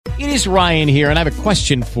It is Ryan here, and I have a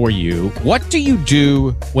question for you. What do you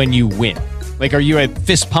do when you win? Like, are you a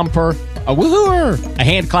fist pumper, a woohooer, a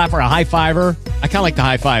hand clapper, a high fiver? I kind of like the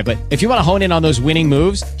high five, but if you want to hone in on those winning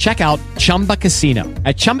moves, check out Chumba Casino.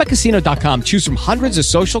 At ChumbaCasino.com, choose from hundreds of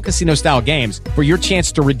social casino-style games for your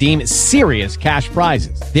chance to redeem serious cash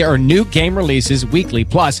prizes. There are new game releases weekly,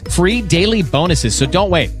 plus free daily bonuses. So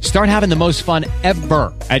don't wait. Start having the most fun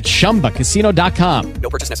ever at ChumbaCasino.com.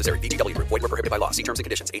 No purchase necessary. VGW Group. Void where prohibited by law. See terms and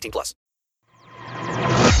conditions. 18 plus.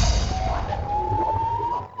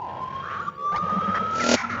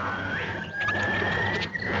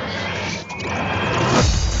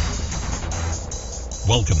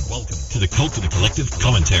 Welcome to the Cult of the Collective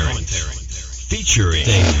Commentary, featuring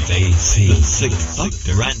Dave AC, the Sixth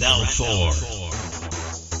Doctor, and Al Thor.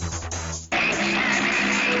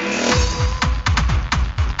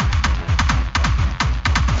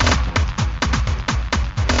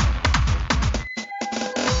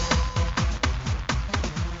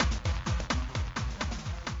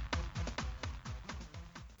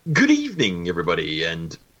 Good evening, everybody,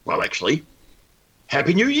 and, well, actually,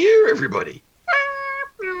 Happy New Year, everybody!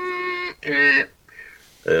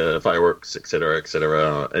 Fireworks, etc.,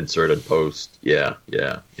 insert and post. Yeah,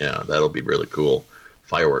 that'll be really cool.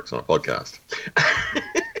 Fireworks on a podcast.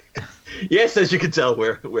 Yes, as you can tell,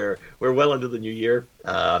 we're well into the new year,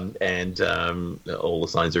 and all the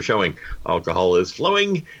signs are showing. Alcohol is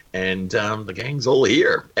flowing, and the gang's all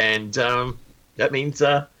here, and that means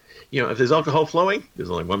if there's alcohol flowing,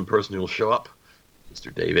 there's only one person who will show up,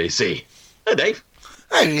 Mr. Dave AC. Hey, Dave.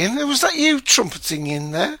 Hey, Ian, was that you trumpeting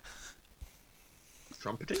in there?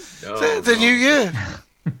 Trumpeting? No. The new year.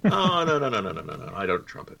 Oh, no. I don't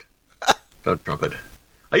trumpet. Don't trumpet.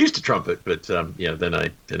 I used to trumpet, but then I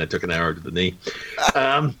took an arrow to the knee.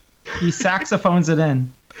 He saxophones it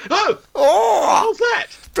in. Oh, how's that?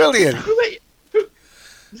 Brilliant. Who is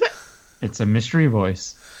that? It's a mystery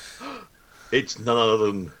voice. It's none other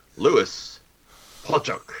than Lewis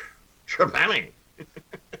Pochuk Trapani.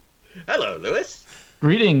 Hello, Lewis.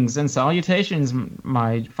 Greetings and salutations,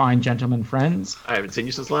 my fine gentlemen friends. I haven't seen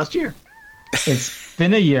you since last year. It's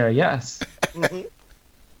been a year, yes. Mm-hmm.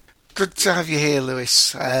 Good to have you here,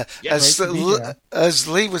 Lewis. Yes. As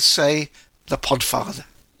Lee would say, the Podfather.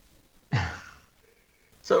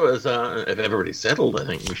 So, if everybody's settled, I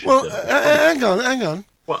think we should... Well, hang on.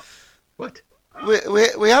 What?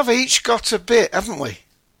 We have each got a bit, haven't we?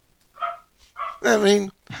 I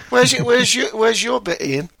mean, where's your bit,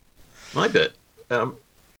 Ian? My bit?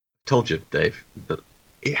 Told you, Dave. But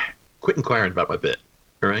quit inquiring about my bit,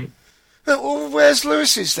 all right? Well, where's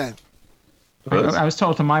Lewis's then? I was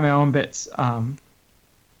told to mind my own bits. Well,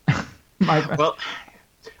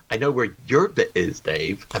 I know where your bit is,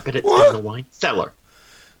 Dave. I bet it's in the wine cellar.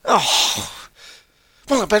 Oh,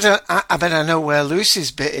 well, I bet I know where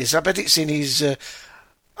Lewis's bit is. I bet it's in his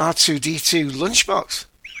R2-D2 lunchbox.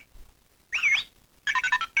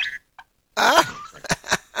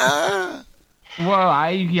 Well,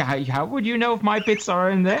 how would you know if my bits are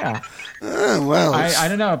in there? Well, I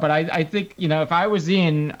don't know, but I think, if I was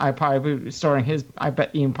Ian, I probably would be storing his. I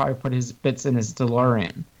bet Ian probably put his bits in his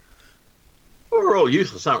DeLorean. Well, we're all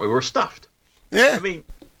useless, aren't we? We're stuffed. Yeah. I mean,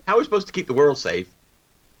 how are we supposed to keep the world safe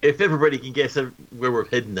if everybody can guess where we've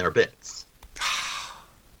hidden their bits?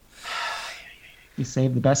 You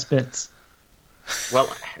save the best bits.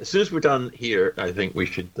 Well, as soon as we're done here, I think we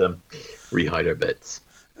should re-hide our bits.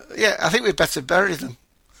 Yeah, I think we'd better bury them.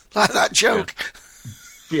 Like that joke.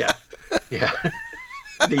 Yeah.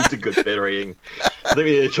 Needs a good burying. I think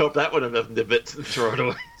we need to chop that one into bits and throw it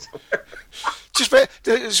away somewhere. Just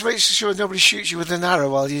make sure nobody shoots you with an arrow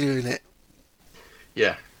while you're doing it.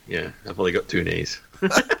 Yeah. I've only got 2 knees.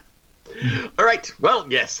 All right.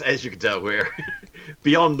 Well, yes, as you can tell, we're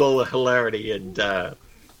beyond all the hilarity and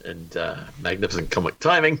magnificent comic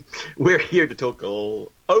timing. We're here to talk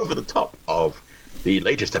all over the top of the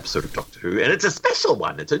latest episode of Doctor Who, and it's a special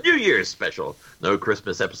one. It's a New Year's special. No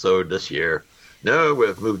Christmas episode this year. No,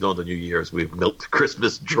 we've moved on to New Year's. We've milked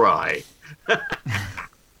Christmas dry.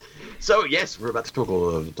 So, yes, we're about to talk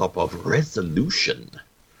over the top of Resolution,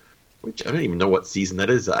 which I don't even know what season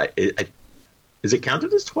that is. Is it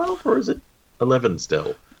counted as 12, or is it 11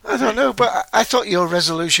 still? I don't know, but I thought your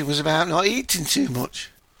resolution was about not eating too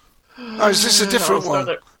much. Or is this a different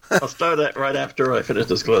one? I'll start that right after I finish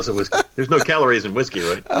this glass of whiskey. There's no calories in whiskey,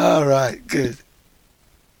 right? All right, good.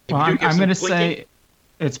 Well, I'm going to say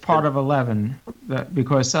it's part of 11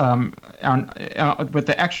 because with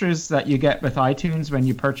the extras that you get with iTunes when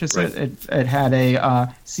you purchase it had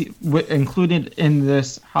included in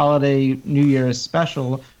this holiday New Year's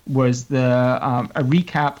special was a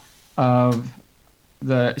recap of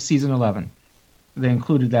the season 11. they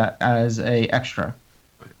included that as a extra.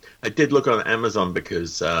 I did look on Amazon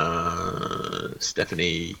because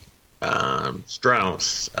Stephanie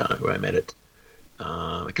Strauss, who I met at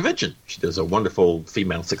a convention, she does a wonderful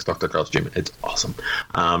female Sixth Doctor costume. It's awesome.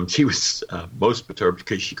 She was most perturbed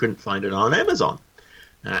because she couldn't find it on Amazon.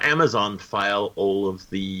 Amazon file all of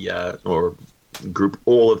the or group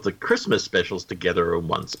all of the Christmas specials together in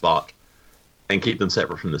one spot and keep them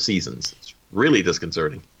separate from the seasons. It's really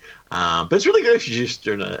disconcerting. But it's really good if you're just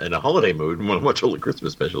in a holiday mood and want to watch all the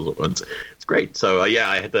Christmas specials at once. It's great. So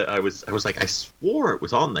I was like, I swore it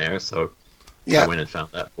was on there. So I went and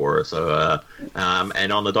found that for her. So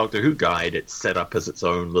and on the Doctor Who guide, it's set up as its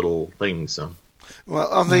own little thing. So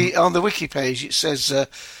on the wiki page, it says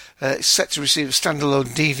it's set to receive a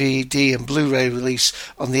standalone DVD and Blu-ray release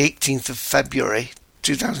on the 18th of February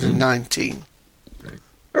 2019.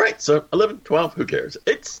 All right, so 11, 12, who cares?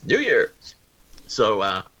 It's New Year's. So,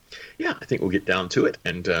 I think we'll get down to it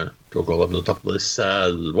and talk all over the top of this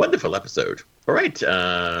wonderful episode. All right,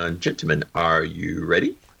 gentlemen, are you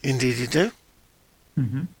ready? Indeed you do.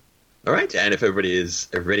 Mm-hmm. All right, and if everybody is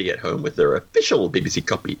ready at home with their official BBC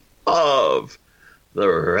copy of The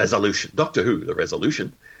Resolution, Doctor Who, The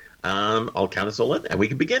Resolution, I'll count us all in and we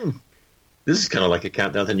can begin. This is kind of like a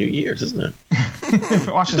countdown to New Year's, isn't it?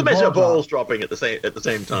 Just imagine a ball's dropping at the same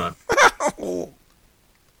time.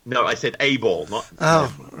 No, I said a ball, not.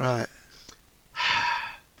 Oh, right.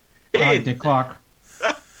 The clock.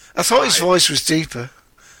 I thought his voice was deeper.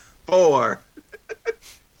 4,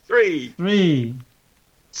 3,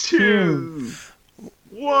 2,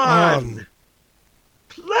 1.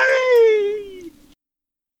 Play.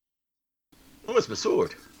 Oh, it's my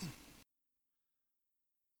sword.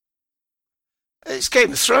 It's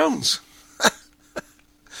Game of Thrones.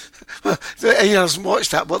 Well, he hasn't watched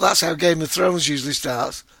that, but that's how Game of Thrones usually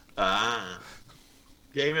starts.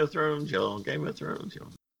 Game of Thrones, y'all. Game of Thrones, y'all.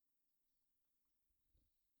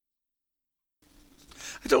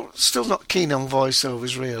 Still not keen on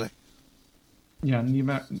voiceovers, really. Yeah,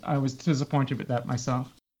 I was disappointed with that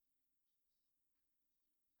myself.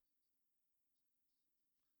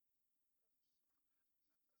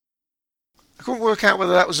 I couldn't work out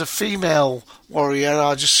whether that was a female warrior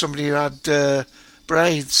or just somebody who had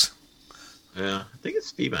braids. Yeah, I think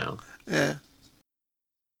it's female. Yeah.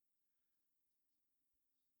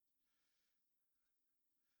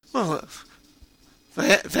 Well,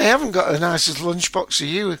 they haven't got as nice as lunchbox as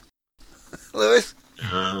you, Lewis.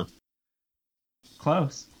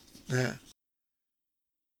 Close. Yeah.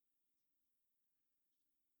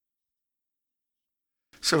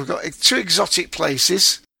 So we've got 2 exotic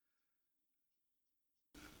places.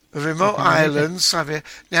 Remote islands.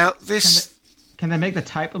 Now this. Can they make the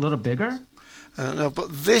type a little bigger? I don't know, but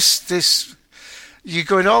this you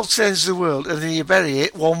go in all ends of the world and then you bury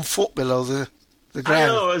it 1 foot below the ground. I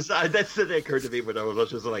know, that occurred to me when I was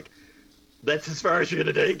just like, that's as far as you're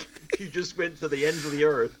going to dig? You just went to the ends of the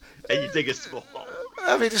earth and you dig a small hole.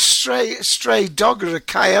 I mean, a stray dog or a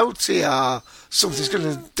coyote or something's going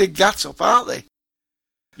to dig that up, aren't they?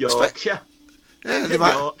 Yorkshire. Yeah,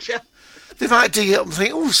 Yorkshire. They might dig it up and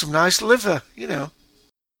think, oh, some nice liver, you know.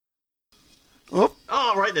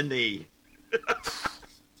 Oh, right in the knee.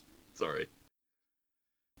 Sorry.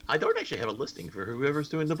 I don't actually have a listing for whoever's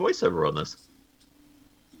doing the voiceover on this.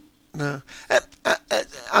 No.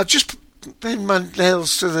 I'll just pin my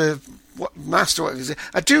nails to the master.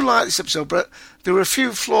 I do like this episode, but there were a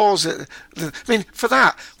few flaws. I mean, for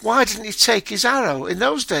that, why didn't he take his arrow? In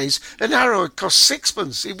those days, an arrow would cost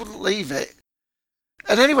 6pence. He wouldn't leave it.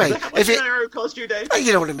 And anyway, if an arrow cost you, Dave?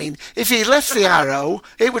 You know what I mean. If he left the arrow,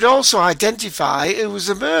 it would also identify who was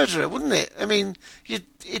the murderer, wouldn't it? I mean, he'd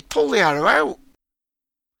pull the arrow out.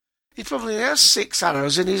 He probably has 6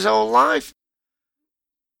 arrows in his whole life.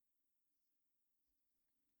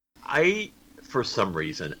 I, for some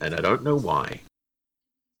reason, and I don't know why,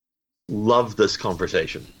 love this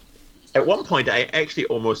conversation. At one point, I actually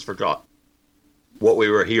almost forgot what we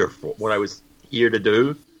were here for, what I was here to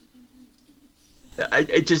do.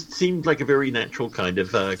 It just seemed like a very natural kind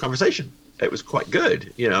of conversation. It was quite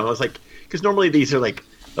good, you know. I was like, because normally these are like,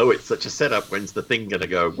 oh, it's such a setup. When's the thing gonna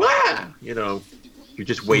go? Wah! You know, you're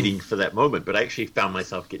just waiting for that moment. But I actually found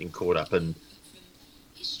myself getting caught up in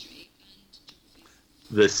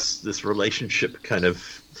this relationship kind of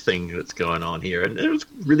thing that's going on here, and it was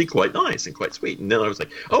really quite nice and quite sweet. And then I was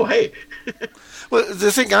like, oh, hey. Well,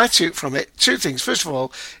 the thing I took from it, 2 things. First of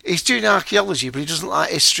all, he's doing archaeology, but he doesn't like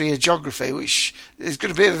history or geography, which is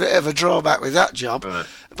going to be a bit of a drawback with that job. Right.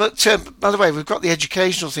 But, by the way, we've got the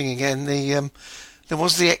educational thing again. There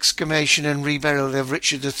was the exhumation and reburial of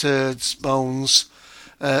Richard III's bones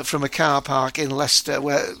from a car park in Leicester,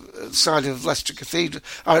 where side of Leicester Cathedral.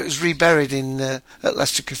 Or it was reburied at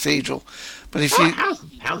Leicester Cathedral. But if you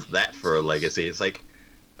how's that for a legacy? It's like,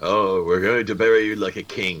 oh, we're going to bury you like a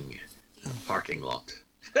king in a parking lot.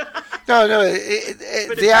 No,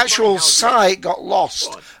 the actual site got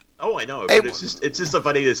lost. Oh, I know, but it's just so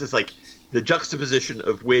funny. It's just like the juxtaposition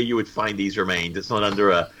of where you would find these remains. It's not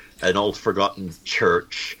under an old forgotten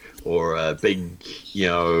church or a big,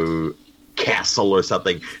 castle or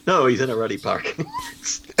something. No, he's in a ruddy parking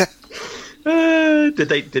lot.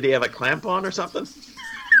 Did he have a clamp on or something?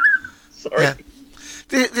 Sorry. Yeah.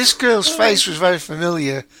 This girl's face was very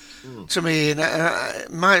familiar to me, and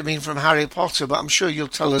it might have been from Harry Potter, but I'm sure you'll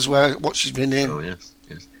tell us what she's been in. Oh, yes.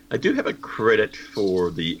 I do have a credit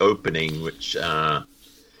for the opening, which was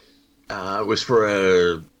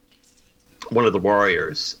for one of the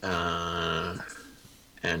warriors, and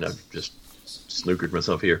I've just snookered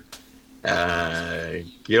myself here.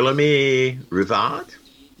 Guillaume Rivard,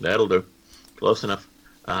 that'll do, close enough.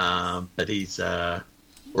 But he's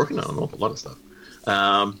working on an awful lot of stuff.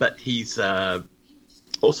 But he's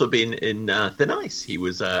also been in Thin Ice. He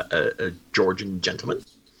was a Georgian gentleman.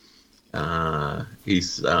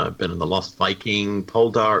 He's been in The Lost Viking,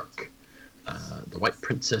 Poldark, The White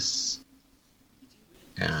Princess,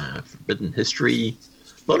 Forbidden History.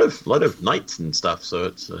 A lot of knights and stuff. So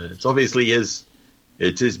it's obviously his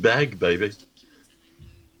bag, baby.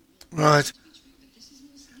 Right.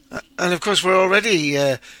 And of course, we're already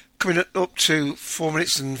coming up to 4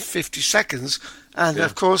 minutes and 50 seconds. And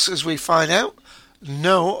of course, as we find out,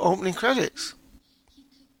 no opening credits.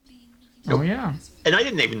 Oh, yeah. And I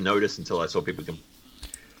didn't even notice until I saw people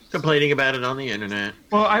complaining about it on the internet.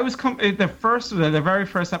 Well, I was the very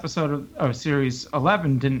first episode of Series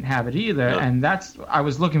 11 didn't have it either, and I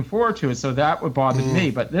was looking forward to it, so that would bother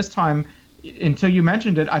me. But this time, until you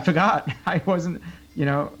mentioned it, I forgot. I wasn't,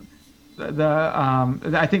 I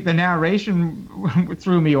think the narration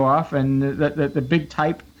threw me off, and the big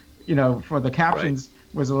type, for the captions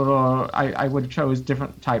was a little. I would have chose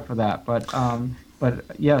different type for that, but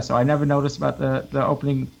yeah. So I never noticed about the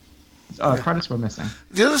opening credits were missing.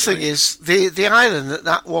 The other thing is the island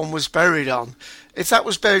that one was buried on. If that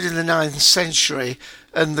was buried in the 9th century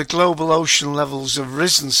and the global ocean levels have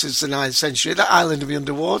risen since the 9th century, that island would be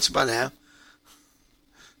underwater by now.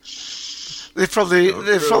 They've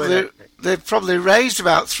probably raised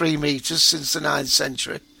about 3 meters since the 9th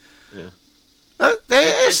century. Yeah. There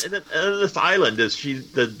it is. And this island, does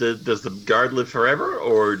the guard live forever,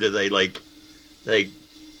 or do they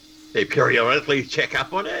they periodically check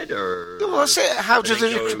up on it, or? Well, that's it. How do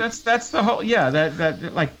they? That's the whole. Yeah,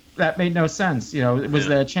 that made no sense. Was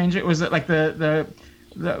the change? It was like the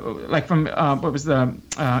like from what was the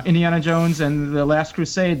Indiana Jones and the Last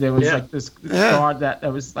Crusade? There was like this guard that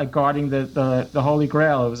was like guarding the Holy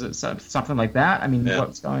Grail. It was something like that. I mean,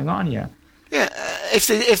 what's going on here? Yeah, if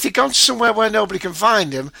they've gone somewhere where nobody can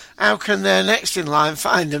find them, how can their next in line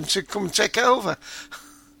find them to come take over?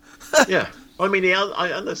 Yeah, well, I mean,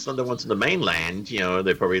 I understand the ones on the mainland.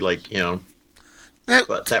 They're probably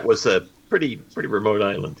but that was a pretty remote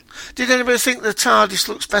island. Did anybody think the TARDIS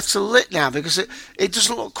looks better lit now, because it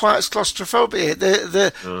doesn't look quite as claustrophobic?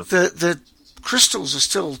 The crystals are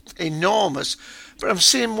still enormous, but I'm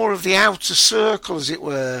seeing more of the outer circle, as it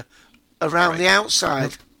were, around the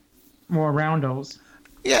outside. More roundels.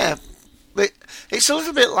 Yeah, but it's a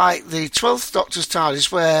little bit like the 12th Doctor's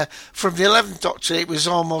TARDIS, where from the 11th Doctor it was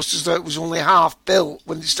almost as though it was only half built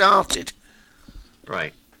when it started.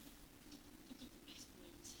 Right.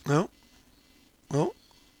 No. I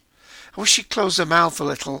wish he'd close her mouth a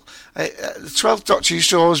little. The 12th Doctor used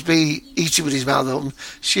to always be eating with his mouth open.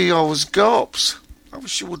 She always gulps. I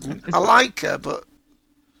wish she wouldn't. I like her, but...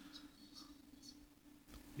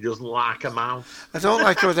 He doesn't like a mouth. I don't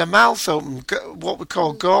like her with her mouth open, what we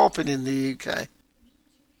call gawping in the UK.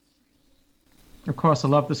 Of course, I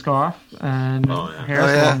love the scarf, and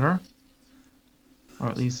hair's longer. Or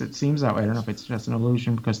at least it seems that way. I don't know if it's just an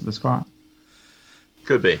illusion because of the scarf.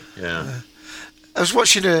 Could be, yeah. I was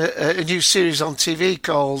watching a new series on TV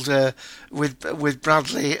called with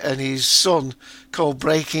Bradley and his son, called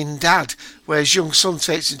Breaking Dad, where his young son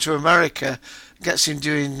takes him to America, gets him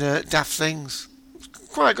doing daft things.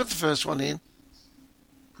 Quite good, the first one, Ian.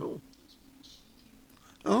 Cool.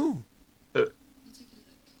 Oh.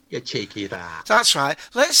 You cheeky that. That's right.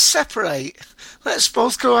 Let's separate. Let's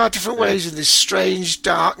both go our different ways in this strange,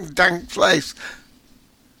 dark and dank place.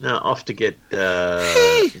 Now, off to get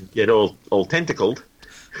all tentacled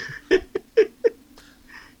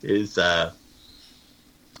is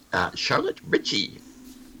Charlotte Ritchie.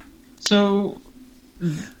 So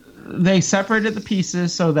they separated the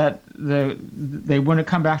pieces so that they wouldn't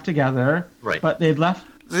come back together. Right. But they left.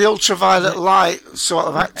 The ultraviolet light sort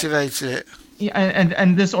of activated it. Yeah,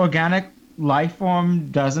 and this organic life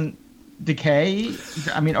form doesn't decay.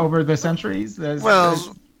 I mean, over the centuries.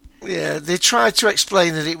 Yeah, they tried to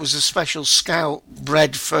explain that it was a special scout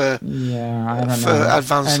bred for I don't know.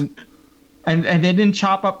 Advanced. And they didn't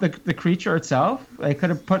chop up the creature itself. They could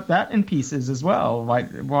have put that in pieces as well. Why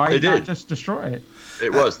not just destroy it?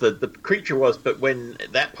 It was the creature was, but when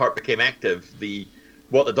that part became active,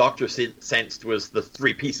 what the doctor sensed was the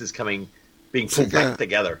three pieces being pulled back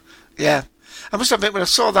together. Yeah. I must admit, when I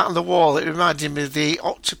saw that on the wall, it reminded me of the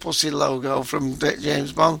Octopussy logo from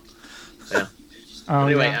James Bond. Yeah.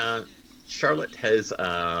 Anyway, Charlotte has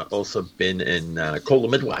also been in Call the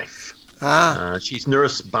Midwife. She's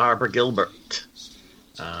Nurse Barbara Gilbert.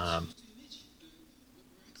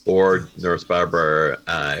 Or Nurse Barbara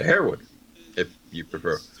Harewood, if you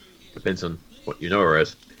prefer. Depends on what you know her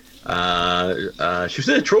as. She was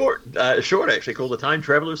in a short, actually, called the Time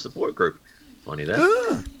Traveler Support Group. Funny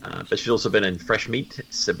that. But she's also been in Fresh Meat,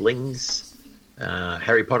 Siblings,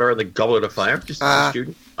 Harry Potter and the Goblet of Fire, just as a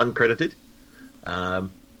student, uncredited.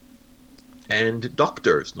 And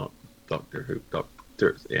Doctors, not Doctor Who,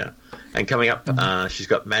 Doctors, yeah. And coming up, she's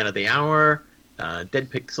got Man of the Hour, Dead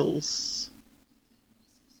Pixels.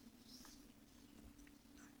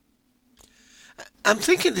 I'm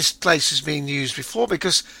thinking this place has been used before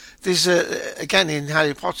because there's again in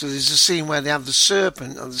Harry Potter, there's a scene where they have the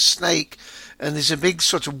serpent or the snake, and there's a big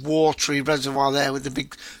sort of watery reservoir there with the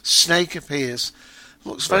big snake appears.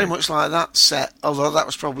 Looks very much like that set, although that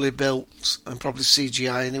was probably built and probably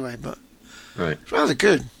CGI anyway, but it's rather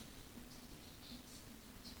good.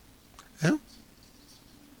 Yeah.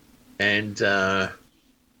 And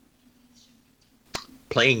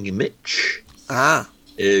playing Mitch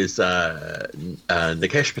is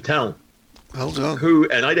Nikesh Patel. Well done. Who,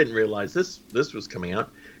 and I didn't realize this was coming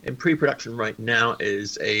out, in pre-production right now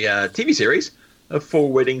is a TV series of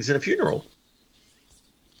 4 weddings and a funeral.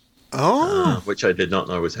 Which I did not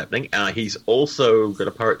know was happening. He's also got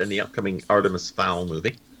a part in the upcoming Artemis Fowl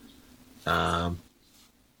movie.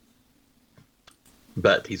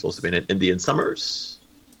 But he's also been in Indian Summers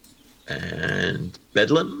and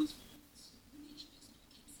Bedlam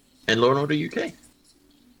and Law & Order UK.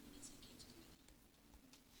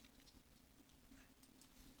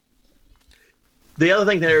 The other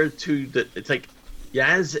thing there too, that it's like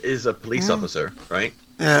Yaz is a police officer, right?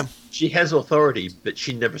 Yeah. She has authority, but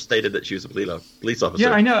she never stated that she was a police officer.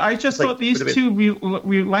 Yeah, I know. I just thought these two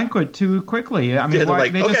relinquished too quickly. I mean,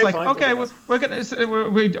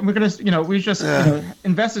 we just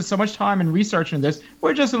invested so much time and research in this.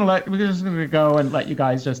 We're just gonna go and let you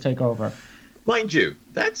guys just take over. Mind you,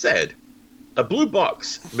 that said, a blue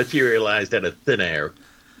box materialized out of thin air,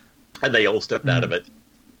 and they all stepped out of it.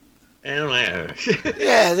 I don't know.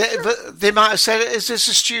 But they might have said, "Is this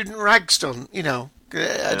a student rag stunt?" You know.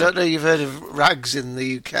 I don't know if you've heard of rags in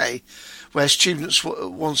the UK, where students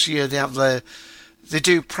once a year they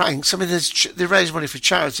do pranks. I mean, they raise money for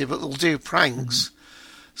charity, but they'll do pranks.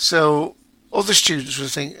 So other students will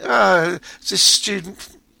think, "Oh, is this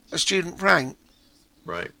a student prank?"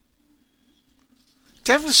 Right.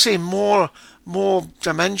 Definitely see more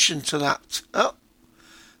dimension to that. Oh,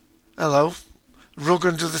 hello, rug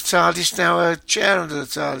under the TARDIS, now a chair under the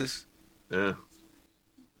TARDIS. Yeah.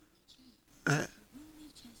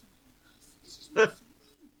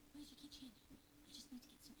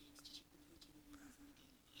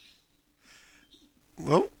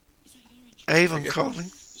 Well, Avon calling.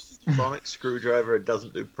 Sonic screwdriver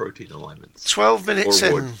doesn't do protein alignments. 12 minutes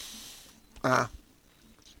in.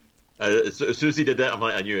 As soon as he did that,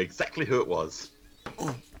 I knew exactly who it was.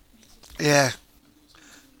 Yeah.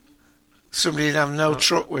 Somebody you'd have no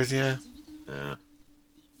truck with, yeah. Yeah.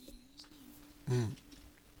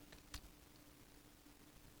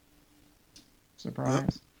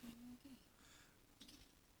 Surprise.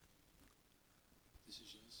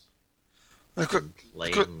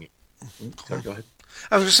 Playing. Sorry, go ahead.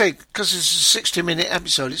 I was going to say, because it's a 60-minute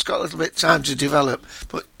episode, it's got a little bit of time to develop.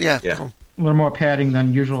 But, yeah. A little more padding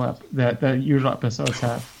than usual the usual episodes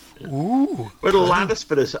have. Ooh. But it'll allow us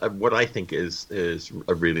for this, what I think is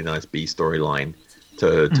a really nice B storyline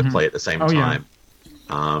to play at the same time.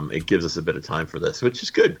 Yeah. It gives us a bit of time for this, which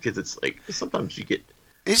is good, because it's like, sometimes you get...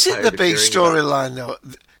 Is it the B storyline, though?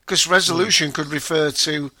 Because resolution could refer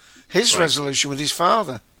to his resolution with his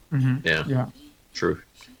father. Mm-hmm. Yeah. True.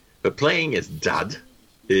 But playing as Dad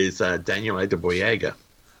is Daniel de Boyega.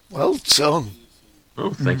 Well done.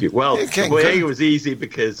 Oh, thank you. Well, Boyega was easy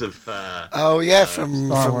because of...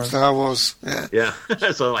 from Star Wars. Yeah.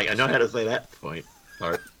 So, I know how to say that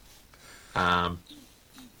part.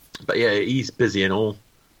 But yeah, he's busy and all.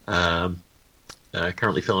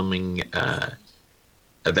 Currently filming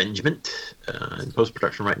Avengement. In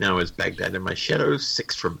post-production right now is Baghdad in My Shadows,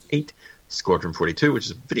 6 from 8, Squadron 42, which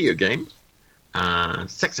is a video game.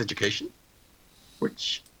 Sex Education,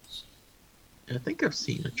 which I think I've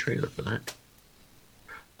seen a trailer for that.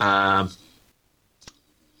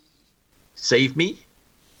 Save Me.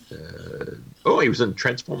 He was in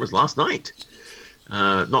Transformers last night.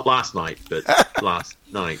 Not last night, but last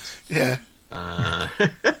night. Yeah.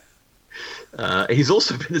 He's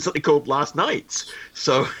also been in something called Last Nights.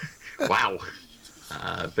 So, wow.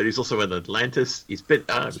 But he's also in Atlantis. He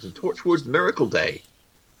was in Torchwood's Miracle Day.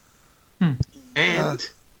 And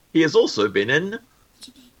he has also been in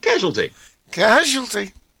Casualty.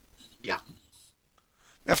 Casualty. Yeah.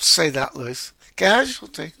 You have to say that, Lewis.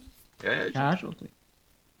 Casualty. Casualty.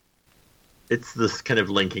 It's this kind of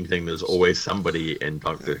linking thing. There's always somebody in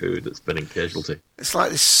Doctor Who that's been in Casualty. It's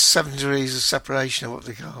like this 7 degrees of separation, or what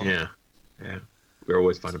they call it. Yeah. We're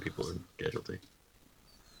always finding people in Casualty.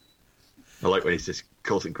 I like when he says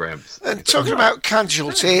Colton Gramps. And talking about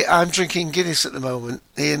Casualty, I'm drinking Guinness at the moment,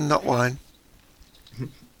 Ian, not wine.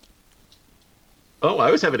 Oh,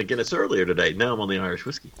 I was having a Guinness earlier today. Now I'm on the Irish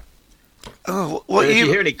whiskey. Oh, what If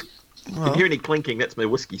you hear any clinking, that's my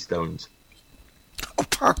whiskey stones. Oh,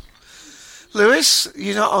 pal. Lewis,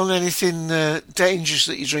 you're not on anything dangerous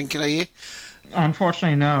that you're drinking, are you?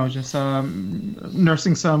 Unfortunately, no. Just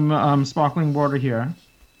nursing some sparkling water here.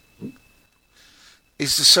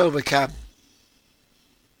 It's the sober cab.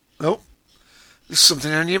 Oh, there's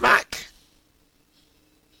something on your back.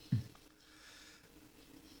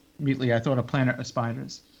 Immediately, I thought a planet of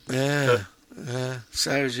spiders. Yeah,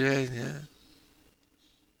 Sarah Jane, yeah.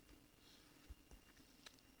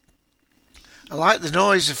 I like the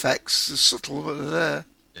noise effects, they're subtle, but they're there.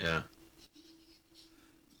 Yeah.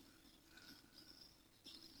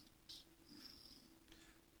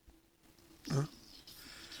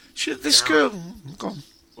 This girl... Go on.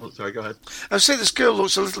 Oh, sorry, go ahead. I would say this girl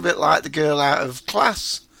looks a little bit like the girl out of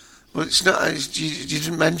Class. But it's not... You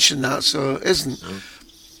didn't mention that, so it isn't.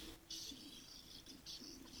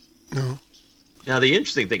 No. Now, the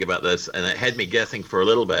interesting thing about this, and it had me guessing for a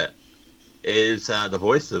little bit, is the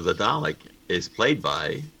voice of the Dalek is played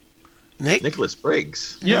by Nicholas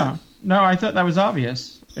Briggs. Yeah. No, I thought that was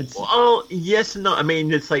obvious. Well, yes and no. I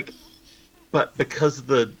mean, it's like... But because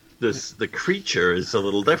the creature is a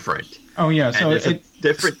little different. Oh, yeah. And So there's a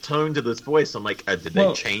different tone to this voice. I'm like, did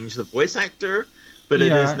they change the voice actor? But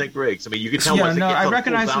it is Nick Briggs. I mean, you can tell. Yeah, no, I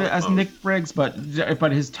recognize it as Nick Briggs, but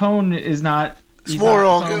his tone is not. It's more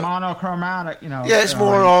monochromatic, you know. Yeah, it's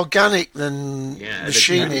more organic than machiney. It's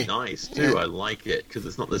really nice too. I like it because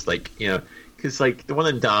it's not this because the one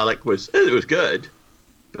in Dalek was good,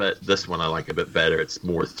 but this one I like a bit better. It's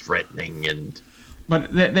more threatening and.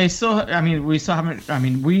 But they still. I mean, we still haven't. I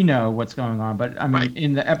mean, we know what's going on, but I mean,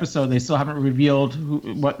 in the episode, they still haven't revealed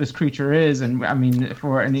what this creature is, and I mean,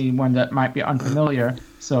 for anyone that might be unfamiliar,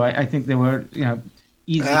 so I think they were,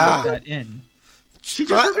 easy to put that in. She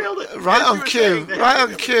just revealed it. Right on cue. Right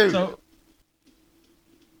on cue.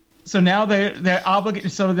 So now they're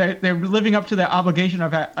obligated. So they're living up to their obligation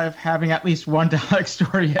of having at least one Dalek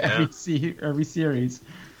story every series.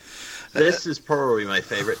 This is probably my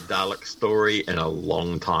favorite Dalek story in a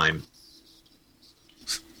long time.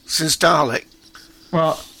 Since Dalek?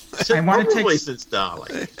 Well, I want to take... since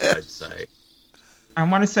Dalek, I'd say. I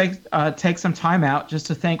want to take some time out just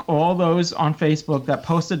to thank all those on Facebook that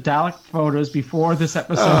posted Dalek photos before this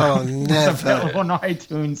episode was available on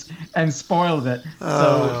iTunes and spoiled it.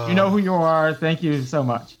 So you know who you are. Thank you so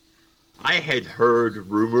much. I had heard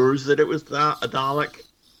rumors that it was a Dalek.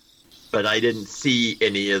 But I didn't see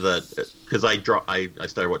any of the because I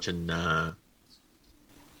started watching. I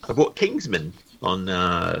bought Kingsman on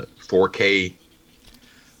 4K,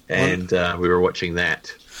 and we were watching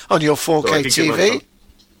that on your 4K TV.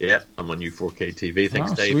 Yeah, I'm on your 4K TV.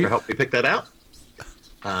 Thanks, Dave, for helping me pick that out.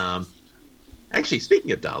 Actually,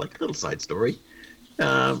 speaking of Dalek, a little side story.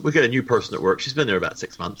 We got a new person at work. She's been there about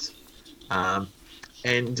 6 months.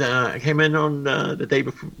 And I came in on the day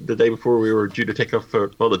before we were due to take off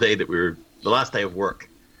the last day of work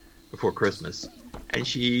before Christmas, and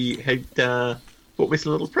she had bought me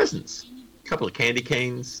some little presents, a couple of candy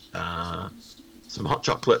canes, some hot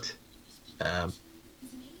chocolate, a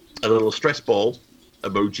little stress ball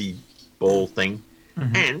emoji ball thing,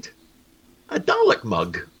 and a Dalek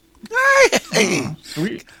mug. Hey,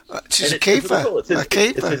 sweet. She's a keeper. Cool. It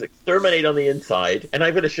says exterminate on the inside, and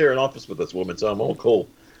I'm going to share an office with this woman, so I'm all cool.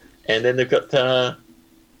 And then they've got the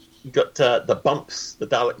bumps, the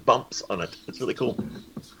Dalek bumps on it. It's really cool.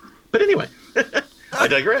 But anyway, I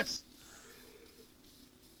digress.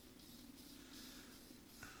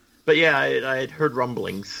 but yeah, I had heard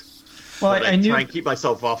rumblings. Well, I knew. Try and keep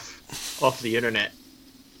myself off the internet.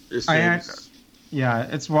 Yeah,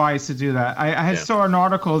 it's wise to do that. I saw an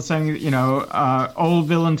article saying, old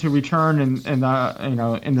villain to return in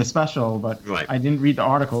the special, but I didn't read the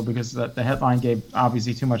article because the headline gave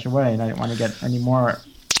obviously too much away, and I didn't want to get any more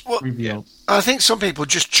revealed. I think some people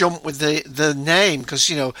just jump with the name because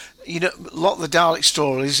a lot of the Dalek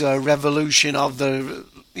stories are revolution of the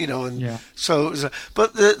so.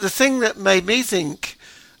 But the thing that made me think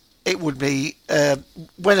it would be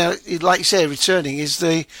when like you say, returning is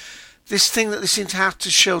this thing that they seem to have to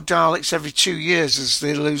show Daleks every 2 years as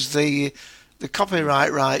they lose the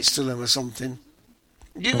copyright rights to them or something.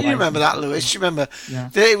 You remember that, Lewis? You remember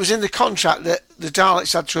that it was in the contract that the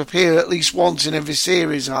Daleks had to appear at least once in every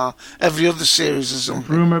series or every other series or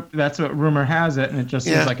something. That's what rumor has it, and it just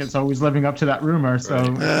seems like it's always living up to that rumor. So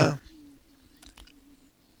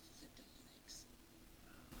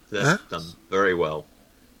that's done very well.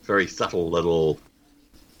 Very subtle little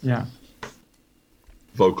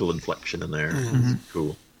vocal inflection in there. Mm-hmm.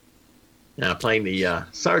 Cool. Now, playing the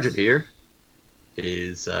sergeant here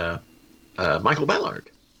is Michael Ballard.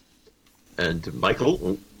 And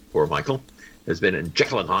Michael, poor Michael, has been in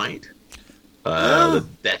Jekyll and Hyde, The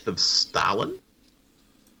Death of Stalin.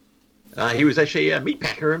 He was actually a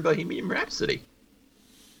meatpacker in Bohemian Rhapsody.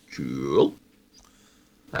 Cool.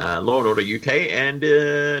 Law and Order UK and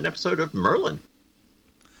an episode of Merlin.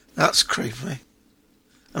 That's creepy.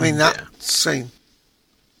 I mean, that scene.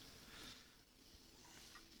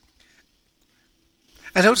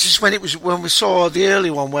 I noticed when we saw the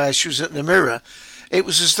early one where she was at the mirror, it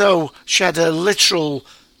was as though she had a literal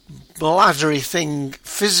bladdery thing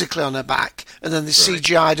physically on her back, and then they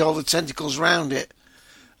CGI'd all the tentacles around it.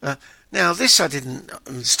 Now, this I didn't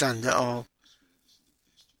understand at all.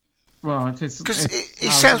 Well, because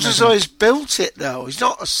it sounds as though he's built it, though. He's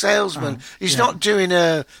not a salesman. He's not doing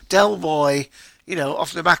a Del Boy,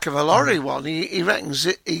 off the back of a lorry one. He reckons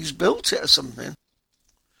he's built it or something.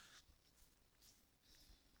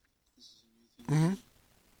 Mm-hmm.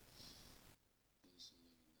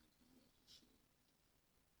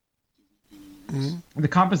 The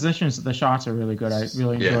compositions of the shots are really good. I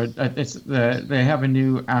really enjoyed. They have a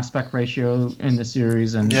new aspect ratio in the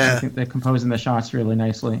series, and I think they're composing the shots really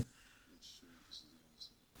nicely.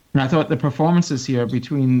 And I thought the performances here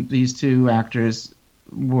between these two actors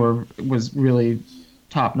was really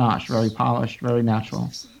top notch, very polished, very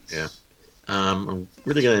natural. Yeah. I'm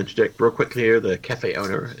really going to interject real quickly here. The cafe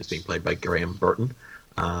owner is being played by Graham Burton,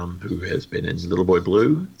 who has been in Little Boy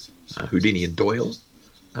Blue, Houdini and Doyle,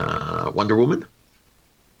 Wonder Woman,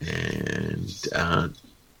 and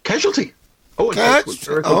Casualty. Oh,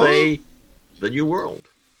 and The New World.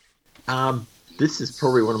 This is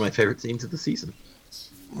probably one of my favorite scenes of the season.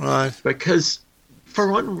 Right. Because for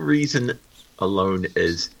one reason alone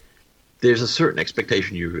is there's a certain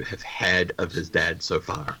expectation you have had of his dad so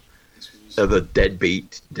far. Of a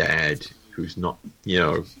deadbeat dad who's not,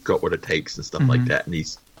 got what it takes and stuff like that.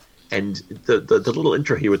 And the little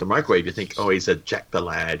intro here with the microwave, you think, oh, he's a Jack the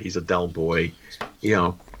Lad, he's a dull boy,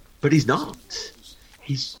 but he's not.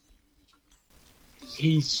 He's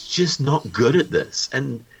just not good at this.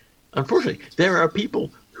 And unfortunately, there are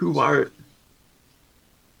people who are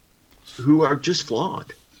just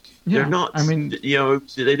flawed. Yeah, they're not. I mean, he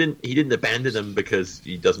didn't abandon them because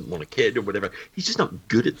he doesn't want a kid or whatever. He's just not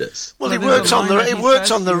good at this. Well, he worked on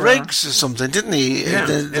the rigs or something, didn't he?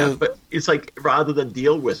 Yeah, but it's like rather than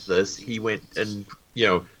deal with this, he went and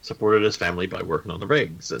supported his family by working on the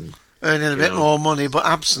rigs and earning a bit more money, but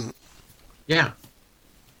absent. Yeah,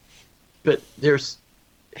 but there's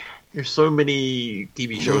so many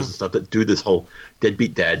TV shows and stuff that do this whole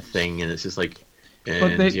deadbeat dad thing, and it's just like.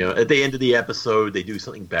 And at the end of the episode, they do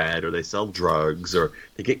something bad, or they sell drugs, or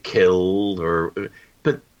they get killed,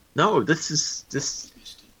 but no, this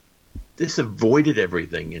avoided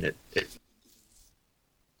everything, and it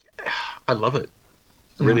I love it.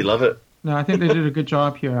 I really love it. No, I think they did a good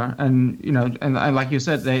job here, and and like you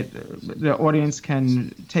said, the audience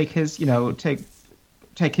can take his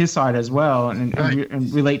take his side as well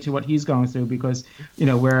and relate to what he's going through, because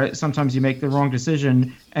where sometimes you make the wrong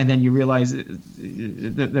decision and then you realize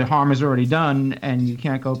the harm is already done and you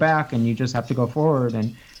can't go back and you just have to go forward,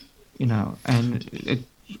 and and it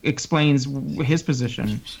explains his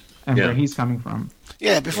position and where he's coming from.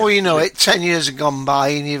 Yeah, before you know it, 10 years have gone by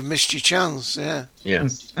and you've missed your chance. Yeah.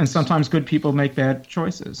 And sometimes good people make bad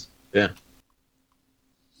choices. Yeah.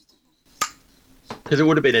 Because it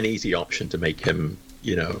would have been an easy option to make him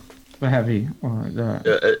the heavy or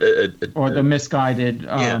the misguided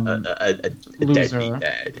a loser. deadbeat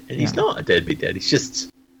dad, and he's not a deadbeat dad. He's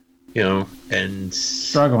just and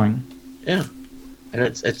struggling. Yeah, and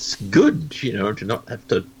it's good, to not have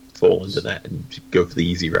to fall into that and go for the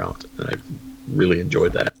easy route. And I really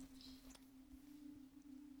enjoyed that.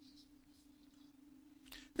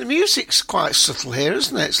 The music's quite subtle here,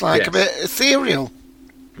 isn't it? It's like a bit ethereal.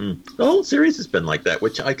 The whole series has been like that,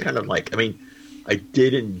 which I kind of like. I mean, I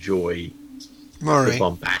did enjoy the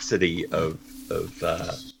bombacity of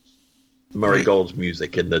Murray Gold's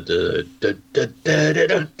music and the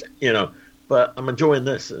but I'm enjoying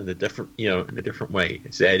this in a different way.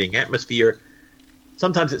 It's adding atmosphere.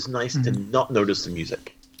 Sometimes it's nice to not notice the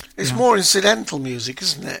music. It's more incidental music,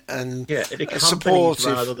 isn't it? And it accompanies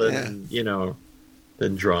rather than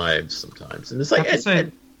than drives sometimes. And it's like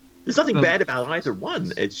there's nothing bad about either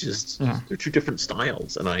one. It's just they're two different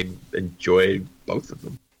styles, and I enjoy both of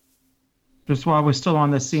them. Just while we're still on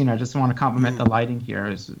this scene, I just want to compliment the lighting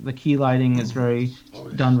here. The key lighting is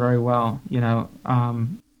done very well.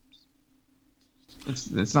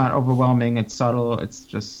 It's not overwhelming. It's subtle. It's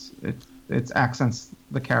just it accents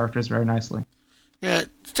the characters very nicely. Yeah, it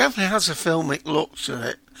definitely has a filmic look to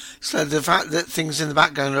it. So the fact that things in the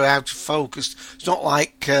background are out of focus, it's not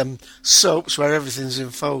like soaps where everything's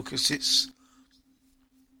in focus. It's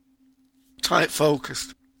tight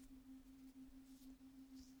focused.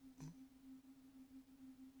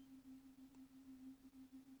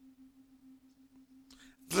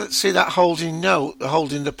 Let's see that holding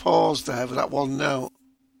the pause there with that one note.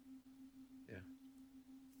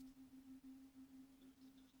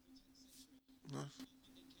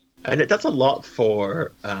 And it does a lot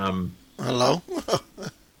for... Hello?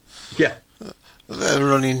 Yeah. A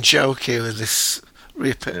running joke here with this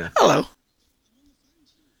reaper. Yeah. Hello.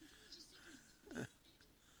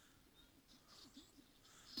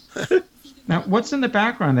 Now, what's in the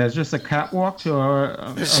background there? Is just a catwalk to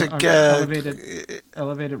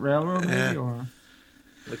elevated railroad, maybe? Or?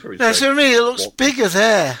 No, so really, it looks bigger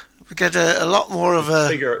there. We get a lot more of a...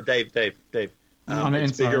 Bigger, Dave.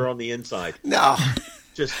 It's bigger on the inside. No.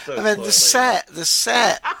 Just so I mean, the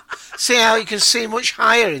set. See how you can see much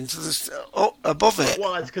higher into above it.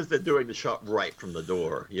 Well, it's because they're doing the shot right from the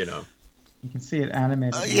door, You can see it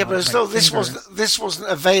animated. But as though this wasn't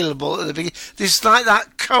available at the beginning. There's like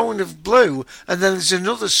that cone of blue, and then there's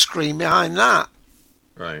another screen behind that.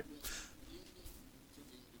 Right.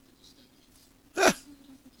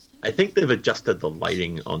 I think they've adjusted the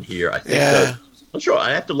lighting on here. I think I'm sure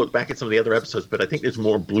I have to look back at some of the other episodes, but I think there's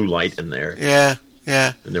more blue light in there. Yeah.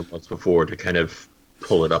 Than there was before to kind of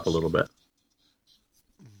pull it up a little bit.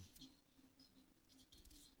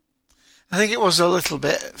 I think it was a little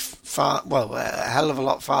bit a hell of a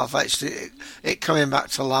lot far-fetched. It coming back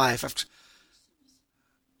to life after.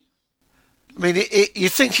 I mean, you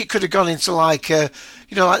think it could have gone into like the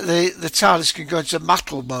TARDIS could go into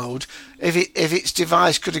battle mode if its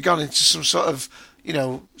device could have gone into some sort of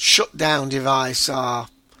shutdown device or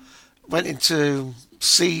went into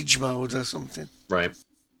siege mode or something. Right.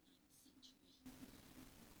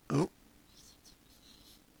 Oh.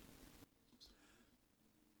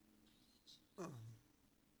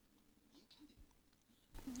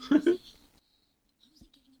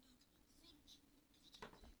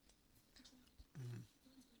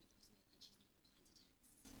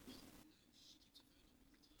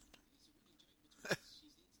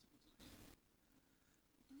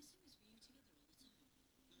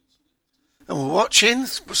 And we're watching,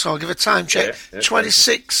 so I'll give a time check.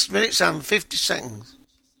 26 minutes and 50 seconds.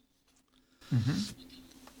 Mm-hmm.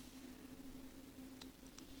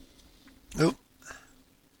 Oh.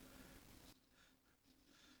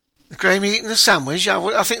 Graham eating a sandwich.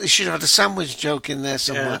 I think they should have had a sandwich joke in there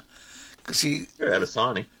somewhere. Because he had a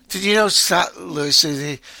Sani. Did you notice that, Lewis?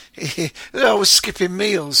 He always skipping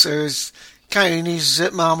meals, so he was carrying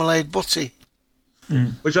his marmalade butty.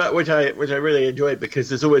 Which I really enjoyed, because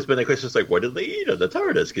there's always been a question like, what did they eat on the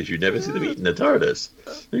TARDIS? Because you never see them eating the TARDIS.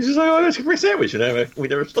 And he's just like, let's get a sandwich. We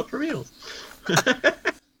never stop for meals.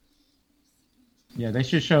 Yeah, they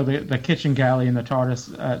should show the kitchen galley in the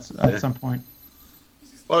TARDIS at some point.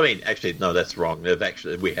 Well, I mean, actually, no, that's wrong.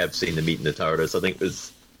 We have seen them eating the TARDIS. I think it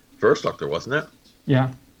was First Doctor, wasn't it?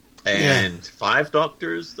 Yeah. And 5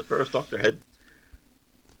 Doctors. The First Doctor had.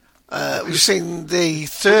 We've seen the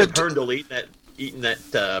third. Herndl eating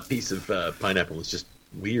that piece of pineapple was just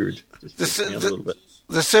weird. Just a little bit.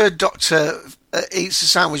 The third Doctor eats a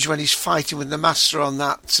sandwich when he's fighting with the Master on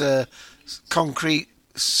that concrete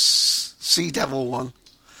Sea Devil one,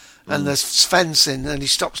 and there's fencing, and he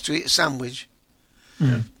stops to eat a sandwich.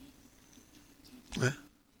 Mm. Yeah.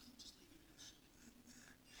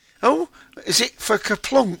 Oh, is it for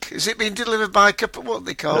Kaplunk? Is it being delivered by what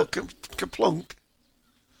they call Kaplunk?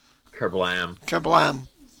 Kerblam. Kablam.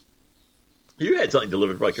 You had something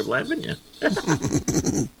delivered by Kablam, didn't you?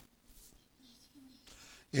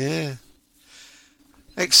 Yeah.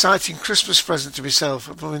 Exciting Christmas present to myself.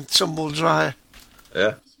 I'm going to tumble dry.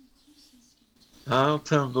 Yeah. I'll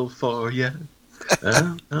tumble for you.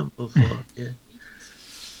 I'll tumble for you.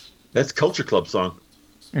 That's Culture Club song.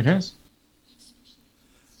 It is.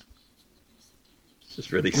 It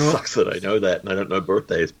just really sucks that I know that and I don't know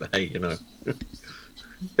birthdays, but hey,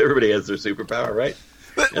 everybody has their superpower, right?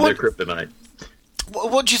 But and their kryptonite.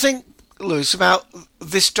 What do you think, Lewis, about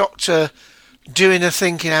this doctor doing a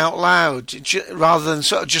thinking out loud rather than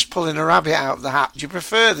sort of just pulling a rabbit out of the hat? Do you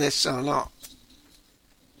prefer this or not?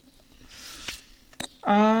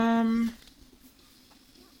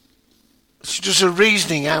 She does a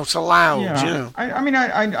reasoning out aloud. Yeah. You know. I mean,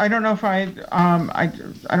 I don't know if I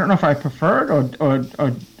don't know if I prefer it or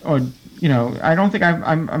I don't think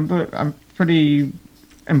I'm pretty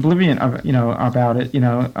oblivion of about it.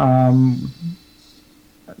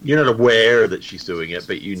 You're not aware that she's doing it,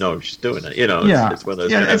 but she's doing it. It's one of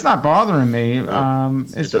those. It's not bothering me.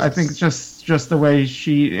 I think it's just the way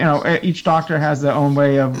she. Each doctor has their own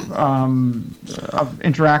way of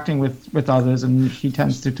interacting with others, and she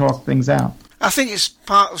tends to talk things out. I think it's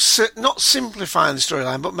part of not simplifying the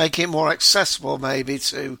storyline, but making it more accessible, maybe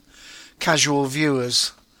to casual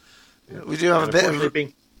viewers. We do have a bit of.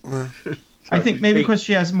 I think maybe because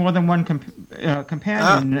she has more than one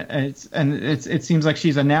companion, it seems like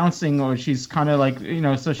she's announcing, or she's kind of like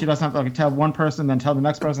so she doesn't have to tell one person, then tell the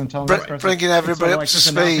next person, tell the next person, bringing everybody up to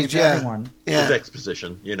speed. Yeah, it's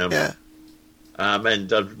exposition, Yeah. And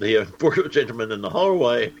the unfortunate gentleman in the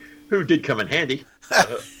hallway who did come in handy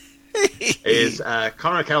is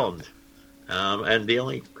Connor Calland, and the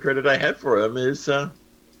only credit I had for him is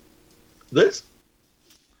this.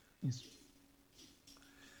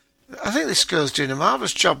 I think this girl's doing a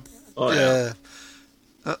marvellous job. Oh, yeah.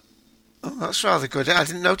 That's rather good. I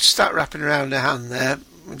didn't notice that wrapping around her hand there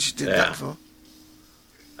when she did that before.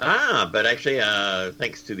 But actually,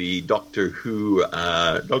 thanks to the Doctor Who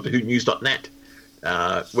News.net,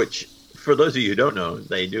 which, for those of you who don't know,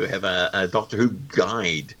 they do have a Doctor Who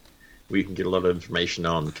guide where you can get a lot of information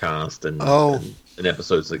on cast and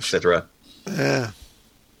episodes, etc. Yeah.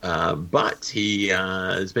 But he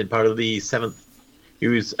has been part of the seventh. He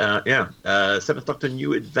was, Seventh Doctor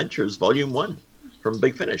New Adventures, Volume 1, from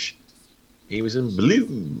Big Finish. He was in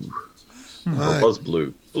blue. Or was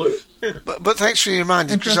blue. Blue. Yeah. But thanks for your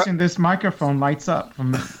reminder. Interesting, this microphone lights up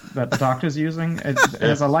that the Doctor's using. It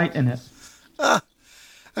has a light in it. I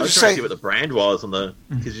was trying to see what the brand was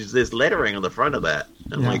because there's lettering on the front of that.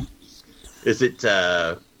 I'm like, is it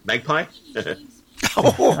Magpie? That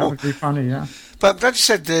would be funny, yeah. But I'm glad you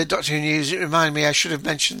said the Doctor Who News. It reminded me, I should have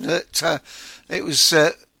mentioned that it was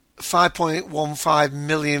 5.15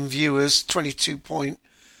 million viewers,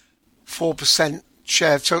 22.4%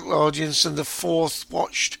 share of total audience, and the fourth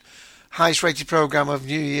watched highest rated programme of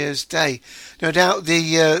New Year's Day. No doubt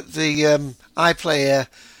the iPlayer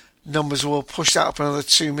numbers will push that up another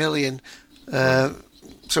 2 million to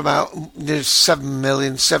about 7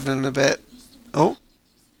 million, 7 and a bit. Oh,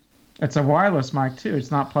 it's a wireless mic too.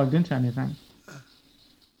 It's not plugged into anything.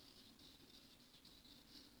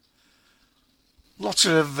 Lots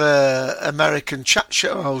of American chat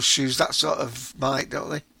show hosts use that sort of mic,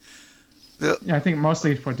 don't they? I think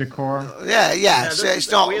mostly for decor. So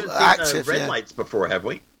it's not we haven't active. Seen red lights before, have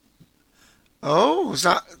we? Oh, is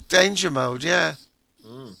that danger mode? Yeah.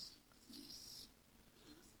 Mm.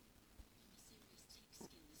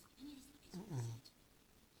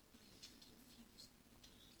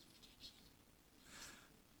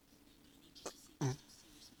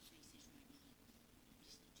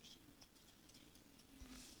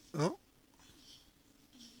 Oh.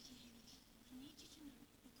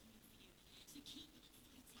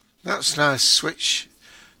 That's nice. Switch.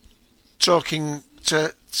 Talking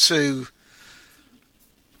to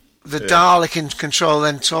the Dalek in control,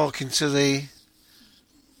 then talking to the.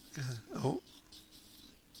 Oh.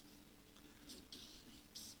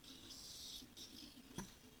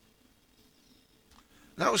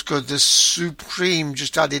 That was good. The Supreme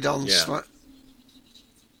just added on. Yeah.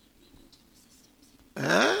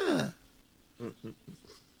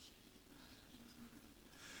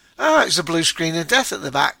 It's a blue screen of death at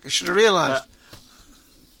the back. I should have realised.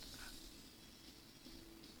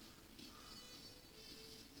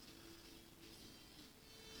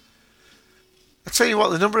 I tell you what,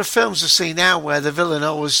 the number of films I see now where the villain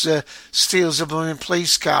always steals a blooming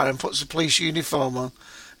police car and puts a police uniform on.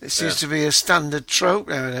 It seems to be a standard trope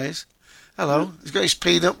nowadays. Hello, he's got his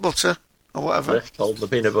peanut butter or whatever. Left hold the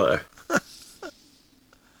peanut butter.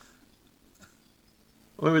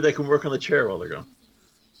 Maybe they can work on the chair while they're gone.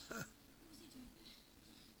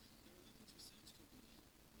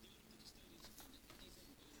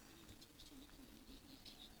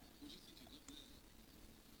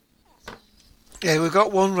 Yeah, we've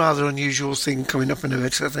got one rather unusual thing coming up in a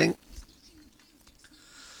bit, I think.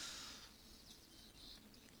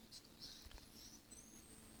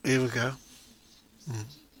 Here we go.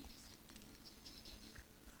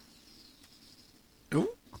 Oh.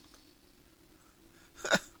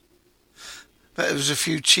 Bet there was a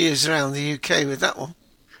few cheers around the UK with that one.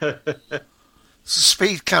 It's a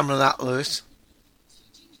speed camera, that, Lewis.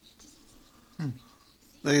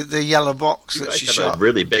 The yellow box that she shot. You have a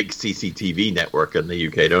really big CCTV network in the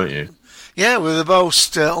UK, don't you? Yeah, we're the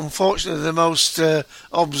most, unfortunately, the most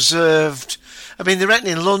observed. I mean, they reckon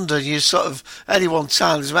in London, you sort of, any one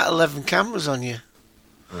time, there's about 11 cameras on you.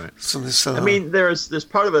 Right. Something so. I mean, there's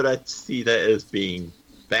part of it I see that as being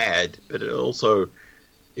bad, but it also,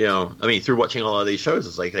 I mean, through watching all of these shows,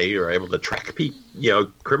 it's like they are able to track people,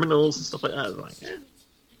 criminals and stuff like that. It's like, yeah.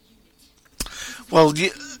 Well,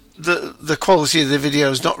 the quality of the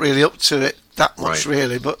video is not really up to it that much, Right.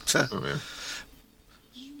 really, but...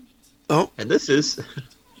 And this is...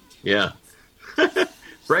 yeah.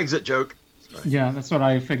 Brexit joke. Right. Yeah, that's what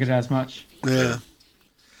I figured as much. Yeah.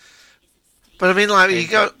 But I mean, like, you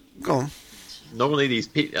go on. Normally these,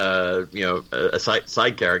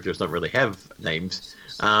 side characters don't really have names,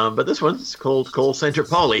 but this one's called Call Center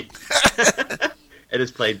Polly. It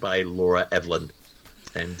is played by Laura Evelyn.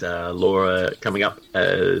 And Laura coming up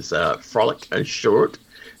as Frolic and Short,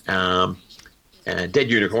 and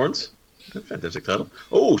Dead Unicorns. Fantastic title.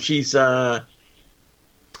 Oh, she's in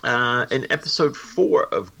episode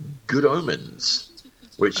 4 of Good Omens,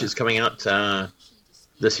 which is coming out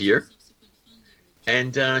this year.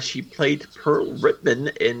 And she played Pearl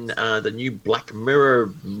Rittman in the new Black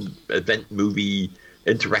Mirror event movie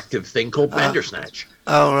interactive thing called Bandersnatch.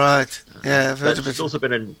 Oh, right. Yeah, I've heard of it. She's also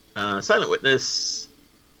been in Silent Witness.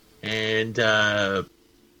 And Going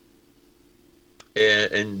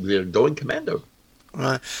Commando.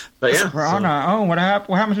 Right. But yeah. What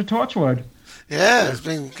happened to Torchwood? Yeah, it's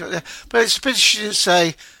been... But it's a pity she didn't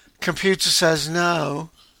say, computer says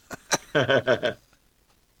no. Is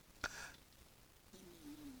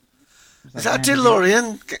that a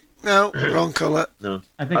DeLorean? No, wrong colour. No.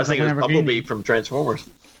 I was thinking it was Bumblebee from Transformers.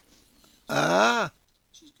 Ah.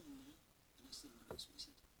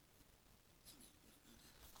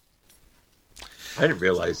 I didn't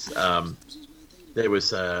realize there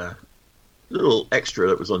was a little extra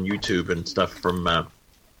that was on YouTube and stuff from the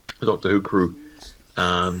Doctor Who crew.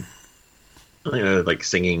 Like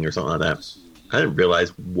singing or something like that. I didn't realize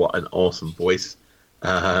what an awesome voice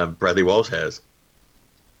Bradley Walsh has.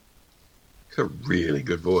 He's a really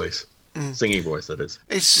good voice. Singing voice, that is.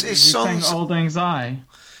 His son's... Old Lang Syne.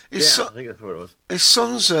 I think that's what it was. His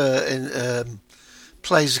son's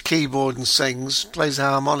plays the keyboard and sings, plays the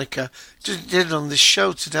harmonica. Just did it on this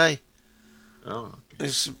show today. Oh, okay.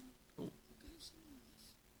 It's...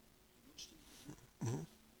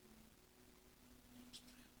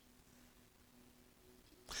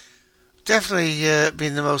 Definitely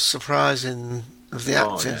been the most surprising of the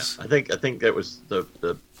actors. Yeah. I think that was the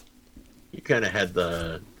you kind of had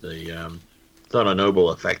the Donna Noble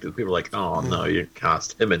effect. People were like, oh no, you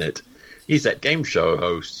cast him in it. He's that game show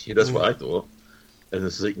host. That's what I thought. And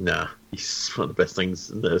it's like, nah, he's one of the best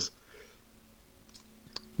things in this.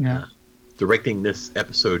 Yeah. Directing this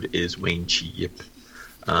episode is Wayne Cheap,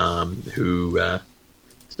 who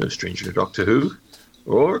is no stranger to Doctor Who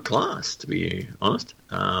or Class, to be honest.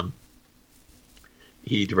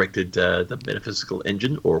 He directed The Metaphysical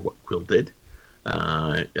Engine, or What Quill Did,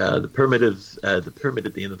 the Pyramid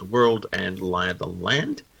at the End of the World, and Lie of the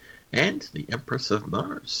Land, and The Empress of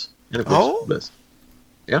Mars. And of course, this.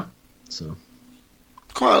 Yeah, so...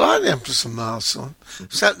 Quite like the Empress of Mars song.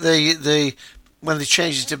 Except the when they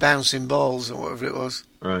changed it to Bouncing Balls or whatever it was.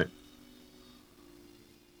 Right.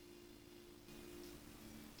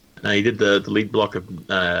 He did the lead block of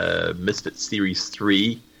Misfits Series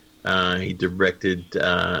 3. He directed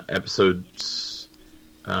episodes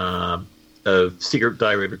of Secret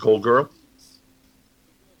Diary of a Cold Girl.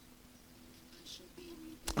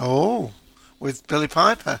 Oh, with Billy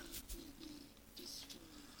Piper.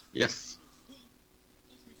 Yes.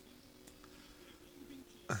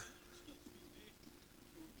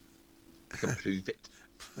 I can prove it.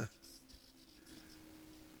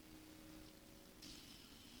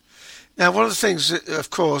 Now, one of the things, that, of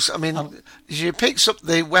course, I mean, she picks up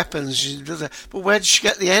the weapons, but where did she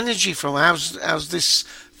get the energy from? How's this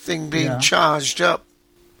thing being charged up?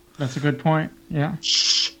 That's a good point. Yeah.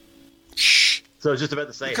 Shh. So I was just about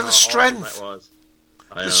to say look at how the strength awesome that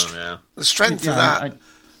was. I know, yeah. The strength of that.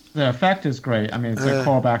 The effect is great. I mean, it's a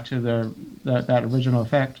callback to that original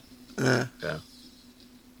effect. Yeah.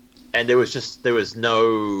 And there was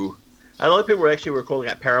no. A lot of people were calling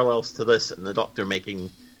out parallels to this, and the Doctor making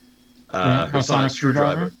her sonic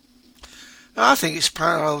screwdriver. I think it's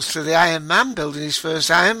parallels to the Iron Man building his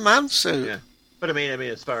first Iron Man suit. Yeah, but I mean,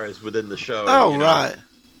 as far as within the show. Oh, right.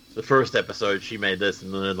 The first episode she made this,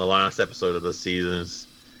 and then the last episode of the season is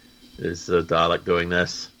Dalek doing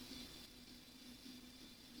this.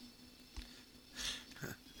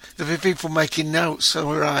 There'll be people making notes, so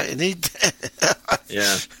we're right.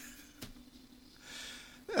 Yeah.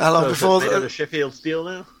 How long before made out of Sheffield steel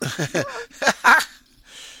now?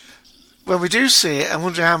 When we do see it, I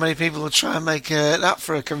wonder how many people will try and make that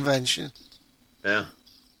for a convention. Yeah.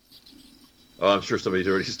 Oh, I'm sure somebody's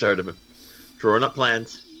already started drawing up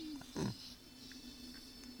plans.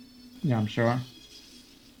 Yeah, I'm sure.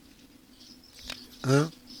 Huh?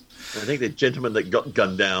 I think the gentleman that got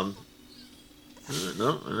gunned down.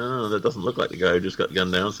 No, that doesn't look like the guy who just got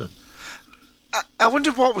gunned down. So. I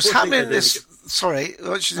wonder what was happening. Sorry,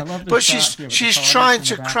 but she's trying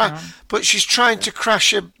to crash. But she's trying to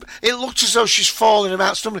crash her. It looked as though she's falling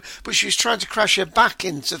about stumbling, but she's trying to crash her back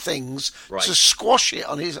into things to squash it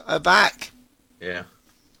on her back. Yeah.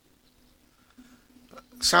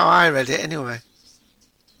 That's how I read it, anyway.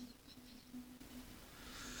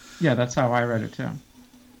 Yeah, that's how I read it too.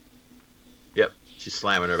 Yep, she's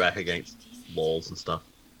slamming her back against walls and stuff.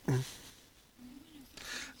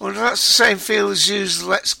 Well, that's the same field as used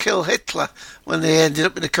Let's Kill Hitler when they ended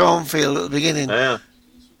up in the cornfield at the beginning. Yeah.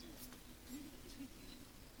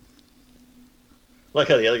 Like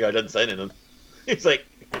how the other guy doesn't say anything. He's like,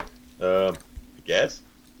 I guess.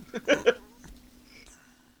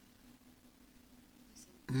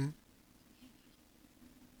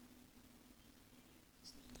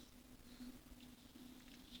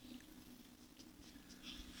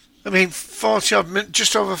 I mean,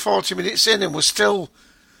 just over 40 minutes in, and we're still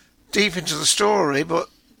deep into the story, but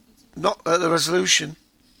not at the resolution.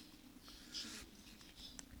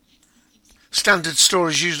 Standard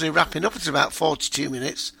stories usually wrapping up at about 42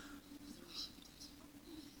 minutes.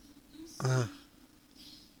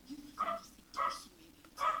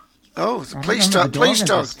 Oh, the police dog.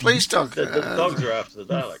 The dogs are after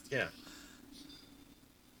the Dalek, yeah.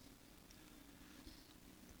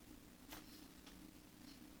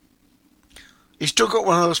 He's dug up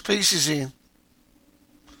one of those pieces, Ian.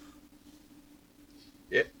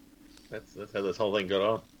 Yeah, that's how this whole thing got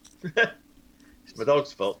on. It's my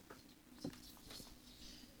dog's fault.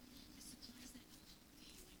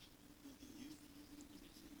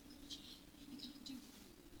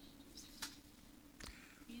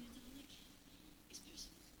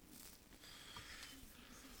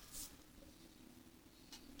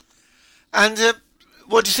 And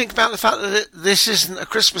what do you think about the fact that this isn't a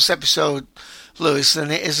Christmas episode, Lewis, than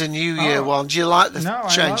it is a New Year one? Do you like the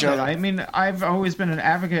change? I love it. I mean, I've always been an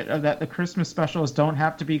advocate of that the Christmas specials don't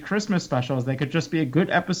have to be Christmas specials. They could just be good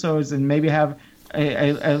episodes and maybe have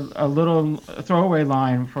a little throwaway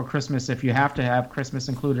line for Christmas if you have to have Christmas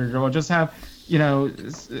included, or just have,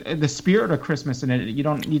 the spirit of Christmas in it. You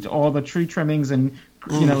don't need all the tree trimmings and,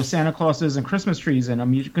 Santa Clauses and Christmas trees in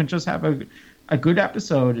them. You can just have a good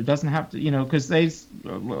episode. It doesn't have to, because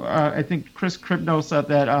I think Chris Kribno said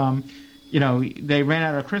that, they ran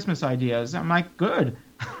out of Christmas ideas. I'm like, good.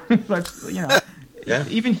 Let's, Yeah.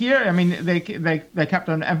 Even here, I mean, they kept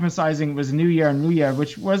on emphasizing it was New Year,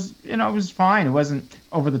 which was, it was fine. It wasn't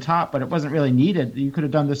over the top, but it wasn't really needed. You could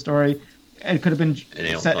have done the story. It could have been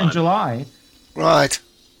set in July. Right.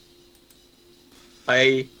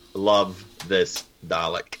 I love this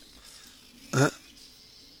Dalek.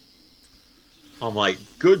 I'm like,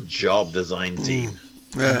 good job, design team.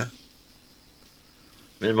 Yeah.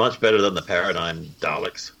 I mean, much better than the Paradigm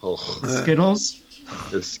Daleks. Oh. Skittles.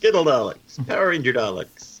 The Skittle Daleks, Power Ranger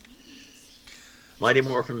Daleks, Mighty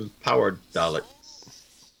Morphin Powered Daleks.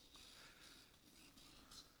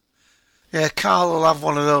 Yeah, Carl will have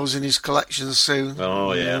one of those in his collection soon.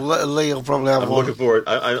 Oh yeah, Lee will probably have one.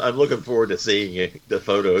 I'm looking forward to seeing the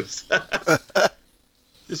photos.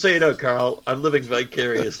 Just so you know, Carl, I'm living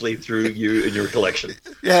vicariously through you and your collection.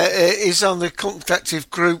 Yeah, he's on the Cult Detective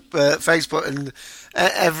group Facebook, and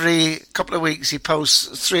every couple of weeks he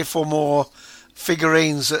posts 3 or 4 more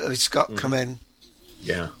figurines that he's got come in.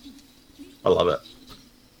 Yeah, I love it.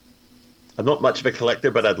 I'm not much of a collector,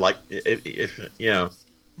 but I'd like if if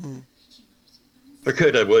I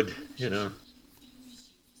could, I would.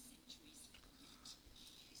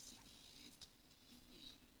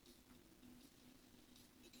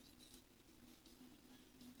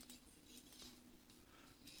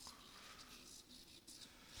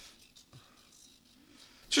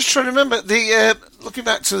 Just trying to remember looking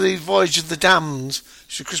back to the Voyage of the Damned,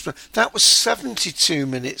 that was 72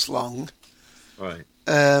 minutes long. Right.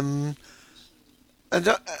 And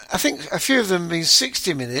I think a few of them have been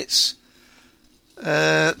 60 minutes.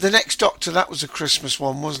 The Next Doctor, that was a Christmas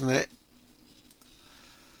one, wasn't it?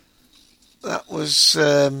 That was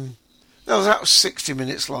no, that was 60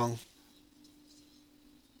 minutes long.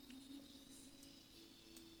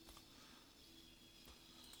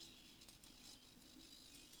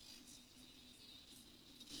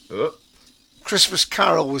 Oh. Christmas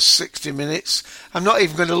Carol was 60 minutes. I'm not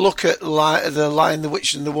even going to look at the Lion, the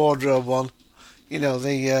Witch and the Wardrobe one. You know,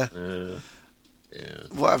 the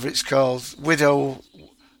whatever it's called,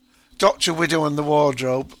 Doctor Widow and the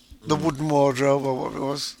Wardrobe, the Wooden Wardrobe, or what it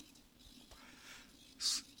was.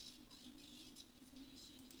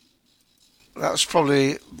 That was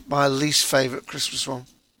probably my least favourite Christmas one.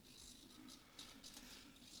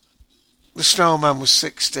 The Snowman was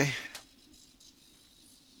 60.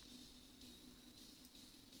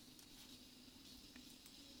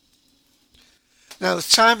 Now, the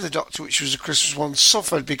Time of the Doctor, which was a Christmas one,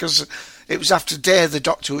 suffered because it was after Day of the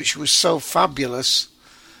Doctor, which was so fabulous.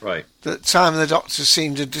 Right. That Time of the Doctor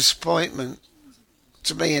seemed a disappointment.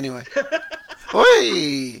 To me, anyway.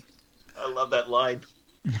 Oi! I love that line.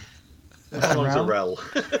 That one's a rel.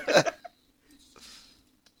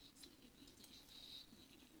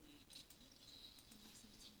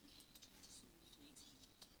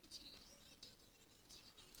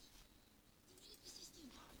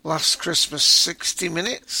 Last Christmas, 60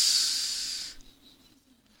 minutes.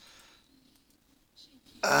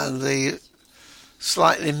 And the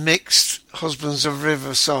slightly mixed Husbands of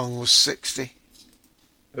River song was 60.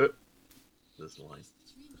 This line.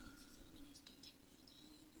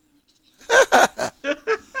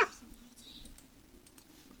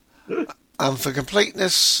 And for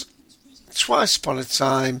completeness, Twice Upon a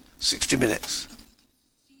Time, 60 minutes.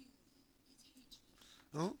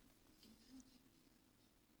 Oh.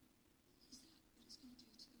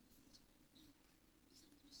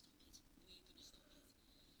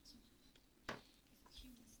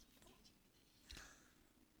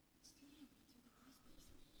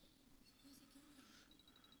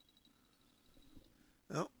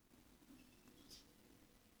 Oh.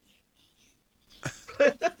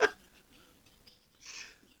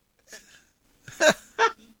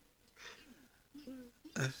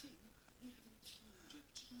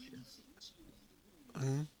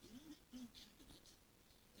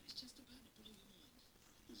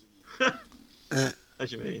 What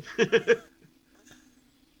do you mean?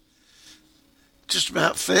 Just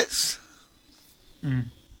about fits.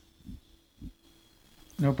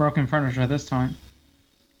 No broken furniture this time.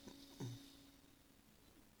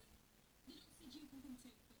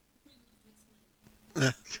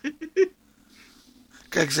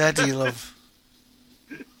 Greg's Eddie, love.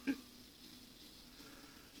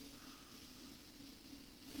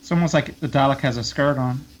 It's almost like the Dalek has a skirt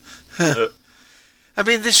on. I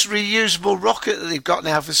mean, this reusable rocket that they've got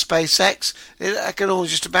now for SpaceX, it can all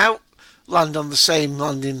just about land on the same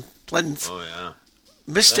landing length. Oh, yeah.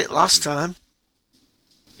 Missed it last time.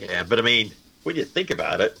 Yeah, but I mean, when you think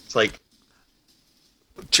about it, it's like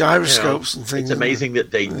gyroscopes and things. It's amazing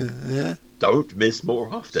that they don't miss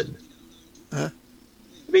more often. I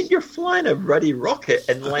mean, you're flying a ruddy rocket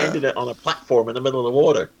and landing it on a platform in the middle of the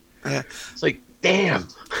water. It's like, damn.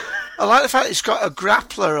 I like the fact it's got a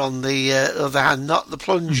grappler on the other hand, not the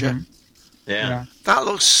plunger. Mm-hmm. Yeah. That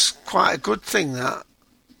looks quite a good thing, that.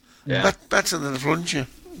 Yeah. Better than the plunger.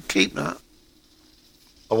 Keep that.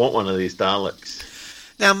 I want one of these Daleks.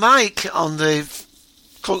 Now, Mike on the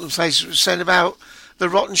Cultdom Facebook was saying about the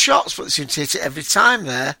rotten shots, but they seem to hit it every time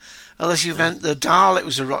there, unless you meant the Dalek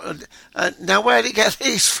was a rotten. Now, where did it get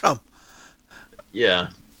these from? Yeah.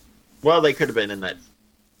 Well, they could have been in that.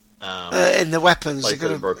 In the weapons. They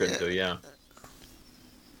could have broken into, yeah.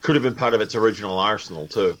 Could have been part of its original arsenal,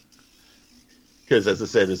 too. Because, as I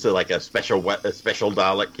said, it's like a special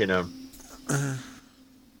Dalek, you know.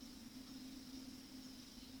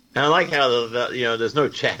 And I like how there's no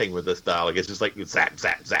chatting with this Dalek. It's just like zap,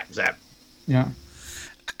 zap, zap, zap. Yeah.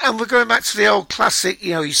 And we're going back to the old classic.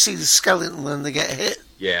 You see the skeleton when they get hit.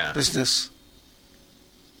 Yeah. Business.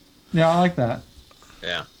 Yeah, I like that.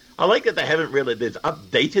 Yeah, I like that they haven't really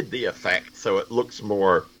updated the effect so it looks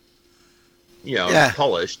more,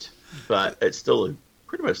 polished. But it's still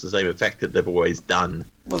pretty much the same effect that they've always done.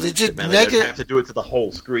 Well, they did They don't have to do it to the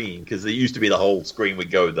whole screen, because it used to be the whole screen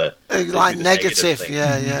would go the negative thing.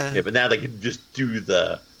 yeah. But now they can just do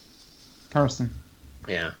the person.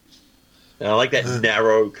 Yeah, and I like that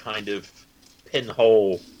narrow kind of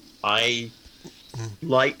pinhole eye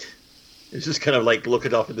light. It's just kind of like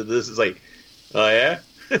looking off into this. It's like, oh yeah.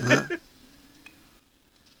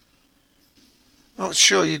 Not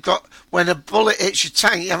sure you've got... When a bullet hits your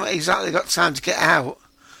tank, you haven't exactly got time to get out.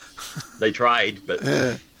 They tried, but...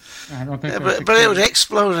 Yeah. I don't think. But it would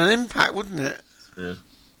explode on impact, wouldn't it? Yeah.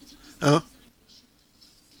 Oh.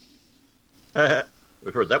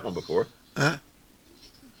 We've heard that one before.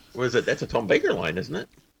 What is it? That's a Tom Baker line, isn't it?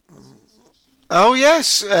 Oh,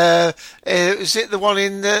 yes. Is it the one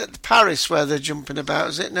in Paris where they're jumping about?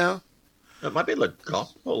 Is it now? It might be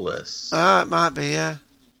Legopolis. Ah, it might be, yeah.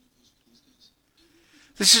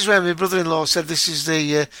 This is where my brother-in-law said this is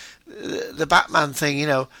the Batman thing, you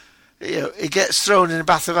know. He gets thrown in a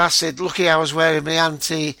bath of acid. Lucky I was wearing my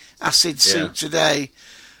anti-acid suit today.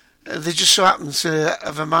 They just so happened to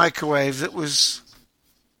have a microwave that was...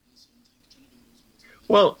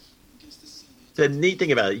 Well, the neat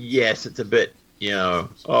thing about it, yes, it's a bit,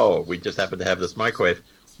 we just happen to have this microwave.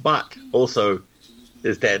 But also,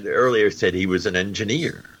 his dad earlier said he was an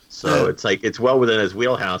engineer. So it's like, it's well within his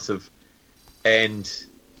wheelhouse and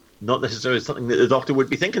not necessarily something that the doctor would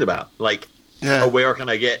be thinking about. Like, where can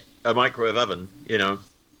I get a microwave oven,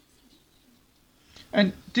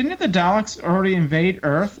 And didn't the Daleks already invade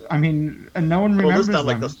Earth? I mean, and no one remembers them. Well,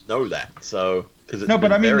 this Dalek doesn't know that, so... No,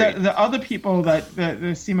 but I mean, the other people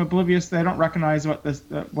that seem oblivious, they don't recognize what the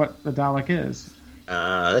Dalek is.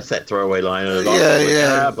 That's that throwaway line of the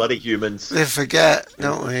Doctor. Bloody humans. They forget,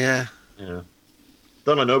 don't we? Yeah.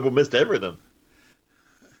 Donna Noble missed everything.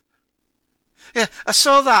 Yeah, I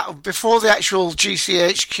saw that before the actual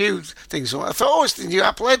GCHQ things. I thought, it's the new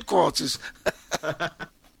Apple headquarters.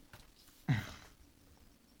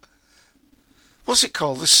 What's it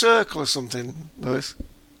called? The Circle or something, Lewis?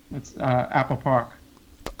 It's Apple Park.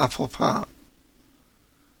 Apple Park.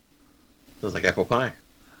 Sounds like apple pie.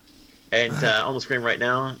 And on the screen right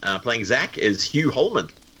now, playing Zach is Hugh Holman.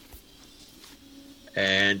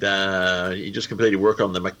 And he just completed work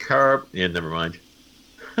on the Macabre... Yeah, never mind.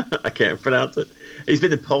 I can't pronounce it. He's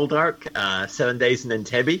been in Poldark, 7 Days in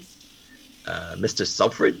Entebbe, Mr.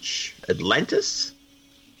 Suffrage, Atlantis.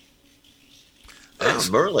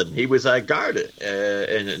 Merlin. He was a guard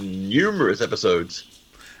in numerous episodes.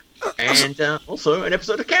 And also an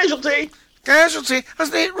episode of Casualty. Casualty.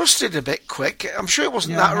 Hasn't it rusted a bit quick? I'm sure it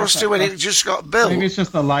wasn't that rusty when it just got built. Maybe it's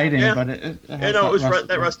just the lighting, but it it was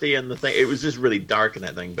that rusty and the thing. It was just really dark in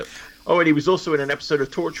that thing. But and he was also in an episode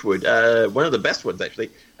of Torchwood, one of the best ones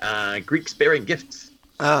actually, Greeks Bearing Gifts.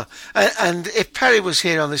 And if Perry was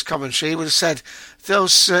here on this commentary, he would have said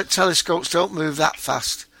those telescopes don't move that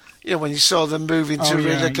fast. When you saw them moving to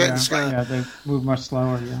relocate the sky. Yeah, they move much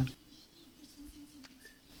slower. Yeah.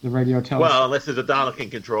 The radio telescope. Well, unless there's a Dalek in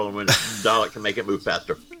control, and when Dalek can make it move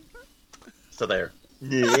faster. So there.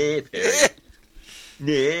 Nah, Perry.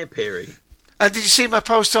 Nah, Perry. And did you see my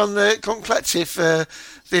post on the Collective?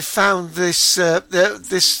 They found this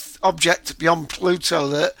this object beyond Pluto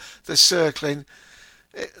that they're circling.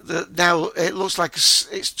 Now it looks like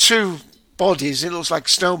it's two bodies. It looks like a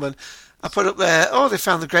snowman. I put up there. Oh, they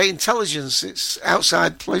found the Great Intelligence. It's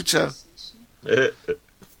outside Pluto. Yeah,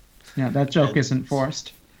 that joke isn't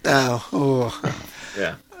forced. No. Oh.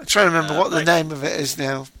 Yeah. I'm trying to remember what the name of it is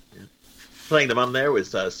now. Yeah. Playing the mum there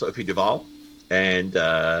was Sophie Duvall. And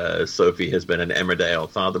Sophie has been in Emmerdale,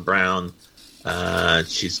 Father Brown.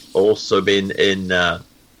 She's also been in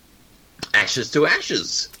Ashes to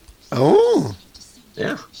Ashes. Oh.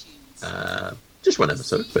 Yeah. Just one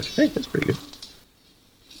episode, but hey, that's pretty good.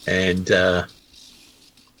 And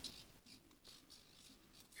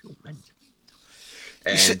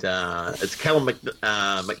it's Callum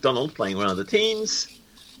MacDonald playing one of the teens.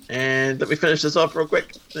 And let me finish this off real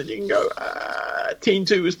quick. Then you can go. Teen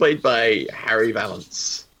 2 was played by Harry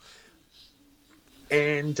Valance.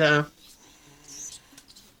 And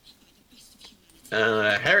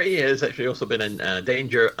Harry has actually also been in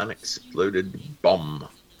Danger Unexploded Bomb.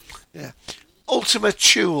 Yeah. Ultima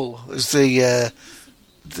Thule is the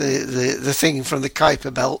thing from the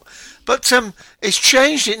Kuiper Belt. But it's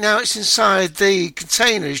changed it now. It's inside the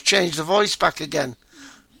container. It's changed the voice back again.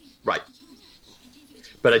 Right.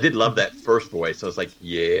 But I did love that first voice. I was like,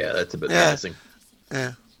 yeah, that's a bit menacing.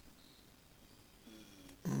 Yeah.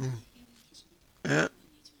 Mm. Yeah.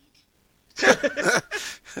 Yeah,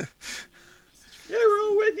 we're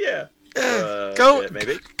all with you. Go. Yeah,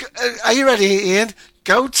 maybe. Are you ready, Ian?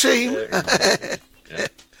 Go team. Yeah.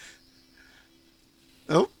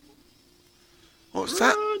 Oh. What's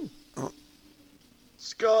that? Oh.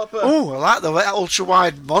 Scarpa. Oh, I like the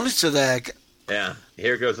ultra-wide monitor there. Yeah,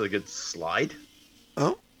 here goes a good slide.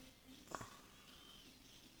 Oh.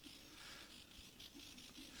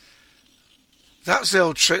 That's the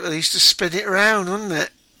old trick that they used to spin it around, wasn't it?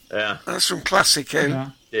 Yeah. That's from Classic Who. Yeah.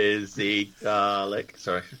 Is the Dalek.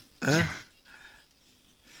 Sorry.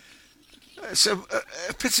 So,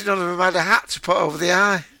 pity none of them had a hat to put over the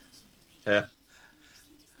eye. Yeah.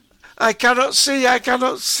 I cannot see, I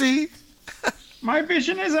cannot see. My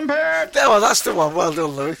vision is impaired. Oh, well, that's the one. Well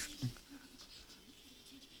done, Louis.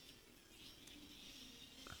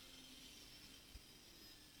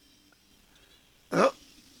 Oh.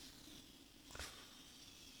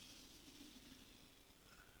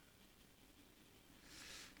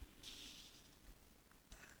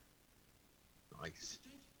 Nice.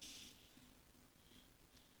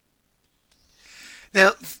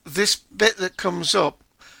 Now, this bit that comes up,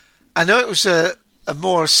 I know it was a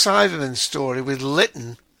more Cyberman story with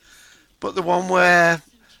Lytton, but the one where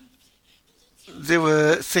there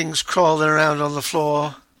were things crawling around on the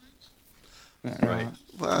floor. Right.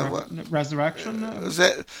 Resurrection? Was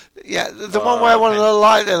it? Yeah, the one where one of the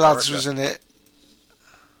lighter lads was in it.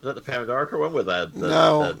 Is that the Pound Darker one with that?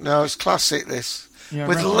 No, it's classic. This Yeah,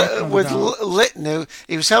 with Lytton,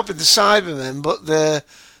 he was helping the Cybermen, but the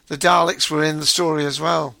Daleks were in the story as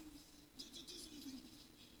well.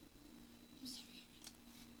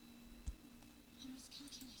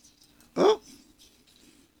 Oh,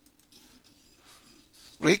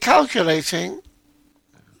 recalculating.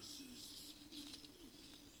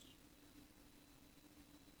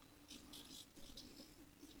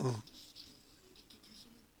 Oh.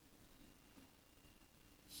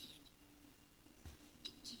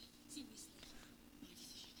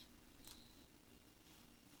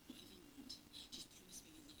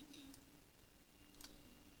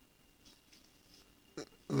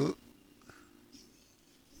 Oh.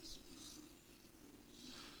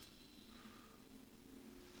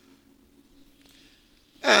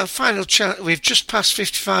 Final challenge. We've just passed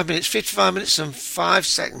 55 minutes. 55 minutes and 5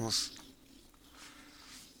 seconds.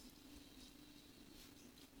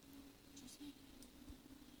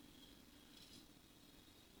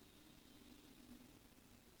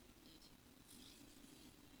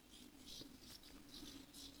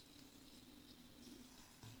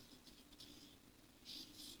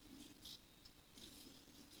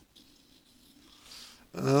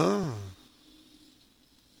 Oh.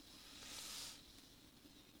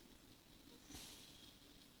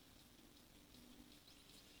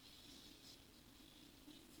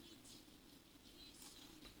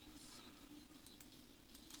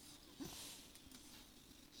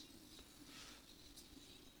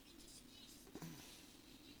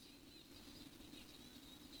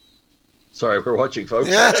 Sorry, we're watching, folks.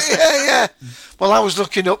 Yeah. Well, I was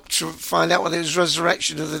looking up to find out whether it was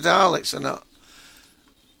Resurrection of the Daleks or not.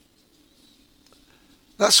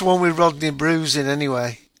 That's the one with Rodney Bruce in,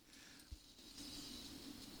 anyway.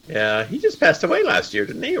 Yeah, he just passed away last year,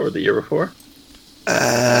 didn't he? Or the year before?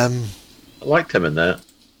 I liked him in that.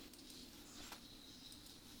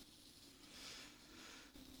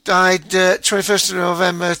 Died 21st of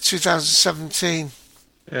November 2017.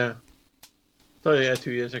 Yeah. Oh, yeah,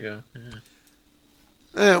 2 years ago.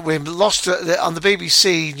 Yeah. We lost on the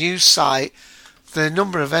BBC news site. The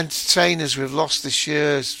number of entertainers we've lost this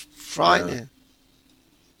year is frightening. Yeah.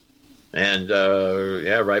 And,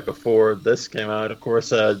 right before this came out, of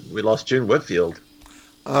course, we lost June Whitfield.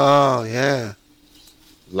 Oh, yeah.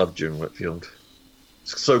 Love June Whitfield.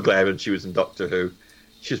 So glad when she was in Doctor Who.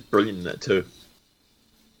 She was brilliant in that, too.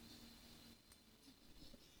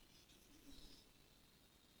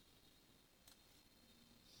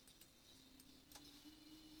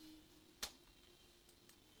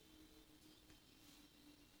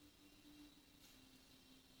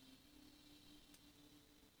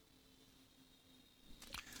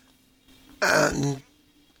 And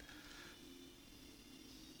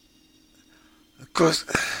of course,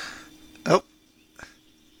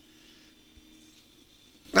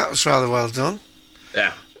 that was rather well done.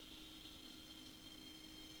 Yeah.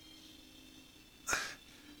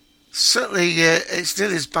 Certainly, it's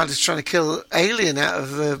nearly as bad as trying to kill Alien out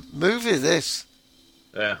of the movie, this.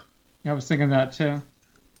 Yeah. I was thinking that too.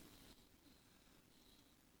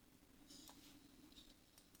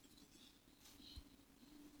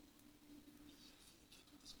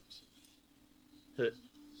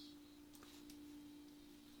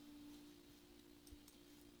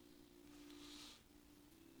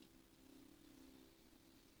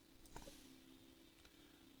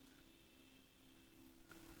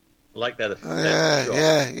 Like that effect.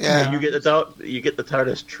 Yeah. You get the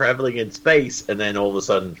TARDIS traveling in space, and then all of a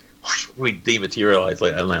sudden, whoosh, we dematerialize.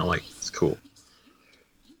 Like, and I'm like, it's cool.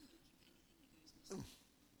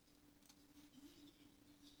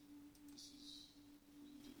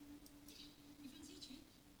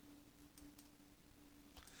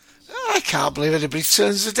 I can't believe anybody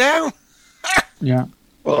turns her down. Yeah.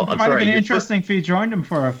 Well, It might have been interesting if he joined him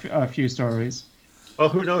for a few stories. Well,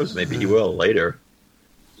 who knows? Maybe he will later.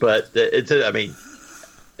 But I mean,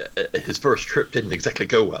 his first trip didn't exactly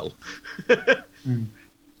go well. He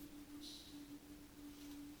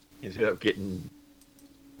ended up getting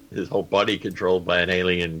his whole body controlled by an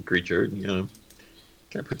alien creature. You know,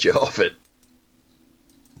 can't put you off it.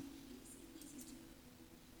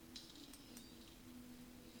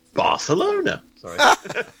 Barcelona. Sorry.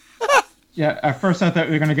 Yeah, at first I thought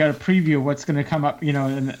we were going to get a preview of what's going to come up,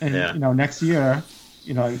 in next year.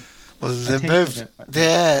 Well, they've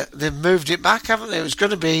moved it back, haven't they? It was going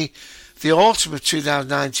to be the autumn of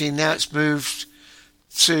 2019. Now it's moved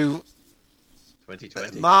to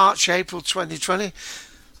 2020. March, April 2020.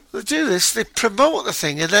 They do this. They promote the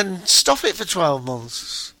thing and then stop it for 12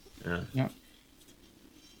 months. Yeah.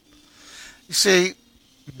 You see,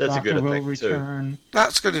 that's a good effect return. too.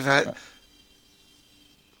 That's good effect.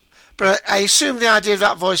 But I assume the idea of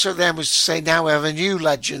that voice up there was to say, now we have a new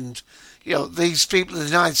legend. These people in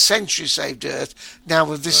the 9th century saved Earth. Now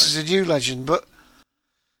this is a new legend. But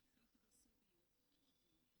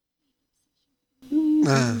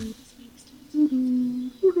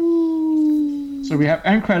So we have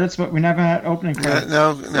end credits, but we never had opening credits.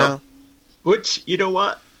 No. Which, you know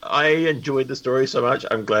what? I enjoyed the story so much,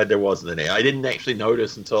 I'm glad there wasn't any. I didn't actually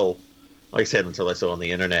notice until I saw on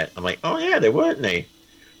the internet. I'm like, oh yeah, there weren't any.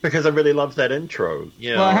 Because I really loved that intro.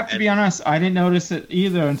 Well, I have to be honest, I didn't notice it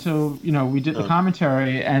either until, we did the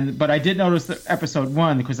commentary, but I did notice the episode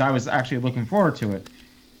 1 because I was actually looking forward to it.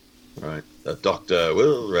 Right. The Doctor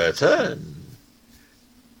will return.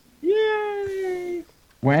 Yay!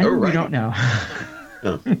 When? We don't know.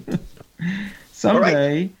 No.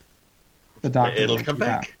 Someday, the Doctor it'll will come be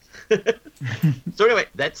back. So anyway,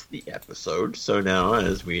 that's the episode. So now,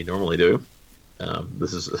 as we normally do,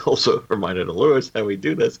 this is also a reminder to Lewis how we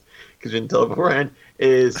do this, because we didn't tell beforehand,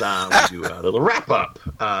 is we do a little wrap-up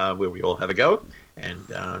where we all have a go and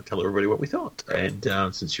tell everybody what we thought. And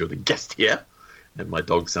since you're the guest here, and my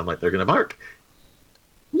dogs sound like they're going to bark,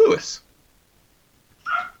 Lewis.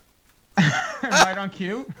 Right on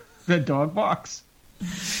cue, the dog barks.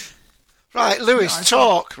 Right, Lewis,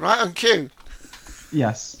 talk. Right on cue.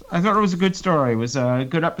 Yes, I thought it was a good story. It was a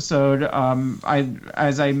good episode.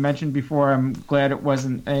 As I mentioned before, I'm glad it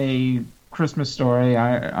wasn't a Christmas story.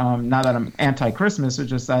 Not that I'm anti-Christmas, it's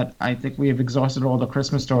just that I think we have exhausted all the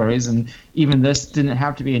Christmas stories, and even this didn't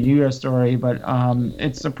have to be a New Year story, but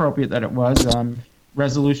it's appropriate that it was.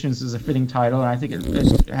 Resolutions is a fitting title, and I think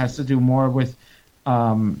it has to do more with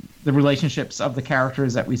the relationships of the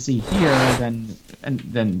characters that we see here than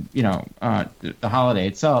the holiday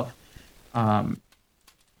itself.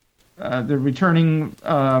 The returning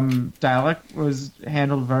Dalek was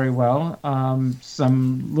handled very well.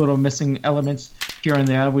 Some little missing elements here and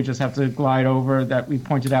there we just have to glide over that we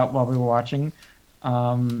pointed out while we were watching.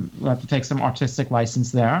 We'll have to take some artistic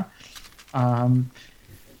license there.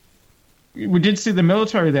 We did see the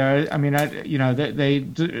military there. I mean,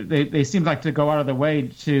 they seemed like to go out of their way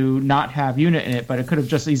to not have UNIT in it, but it could have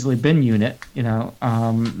just easily been UNIT.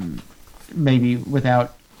 Maybe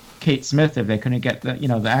without Kate Smith, if they couldn't get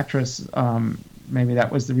the actress, maybe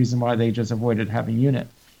that was the reason why they just avoided having UNIT.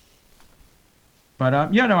 But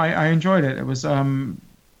I enjoyed it. It was an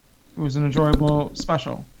enjoyable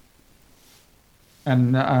special,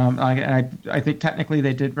 and I think technically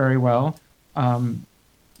they did very well.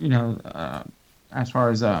 As far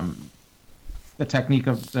as the technique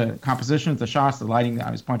of the composition, the shots, the lighting that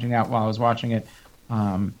I was pointing out while I was watching it.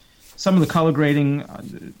 Some of the color grading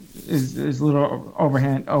is a little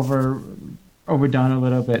overdone a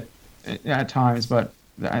little bit at times, but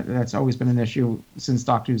that's always been an issue since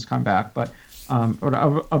Doctor Who's come back. But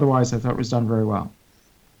otherwise, I thought it was done very well,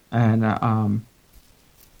 and I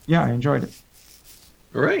enjoyed it.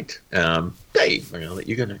 All right, Dave, I'm gonna let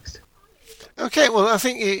you go next. Okay, well, I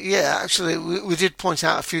think actually, we did point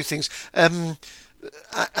out a few things. I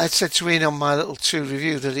said to Ian on my little 2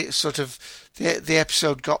 review that it sort of the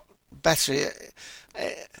episode got better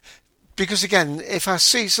because again, if I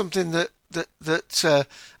see something that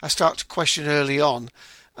I start to question early on,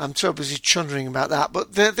 I'm too busy chuntering about that.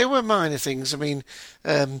 But there were minor things. I mean,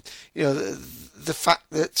 the fact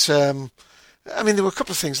that there were a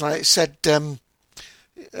couple of things like it said.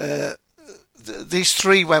 These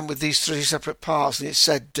 3 went with these 3 separate parts, and it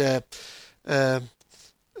said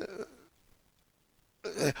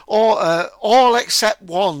all except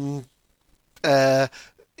one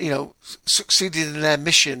succeeded in their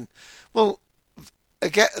mission. Well,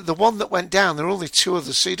 again, the one that went down, there were only 2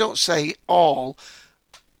 others, so you don't say all.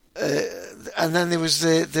 And then there was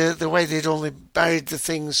the way they'd only buried the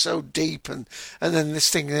thing so deep, and then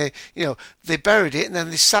this thing they buried it, and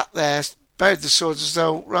then they sat there, buried the swords as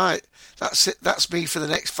though, right, that's it. That's me for the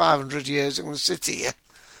next 500 years. I'm going to sit here.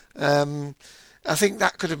 I think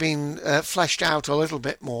that could have been fleshed out a little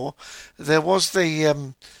bit more. There was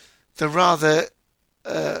the rather.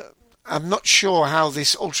 I'm not sure how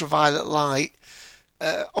this ultraviolet light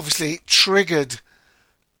obviously triggered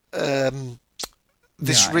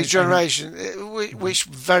this regeneration, which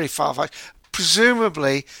very far-fetched.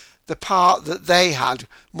 Presumably, the part that they had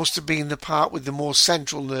must have been the part with the more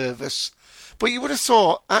central nervous. But you would have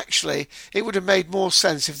thought, actually, it would have made more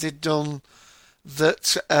sense if they'd done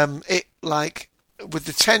that. It like with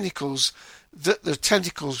the tentacles, that the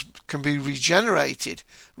tentacles can be regenerated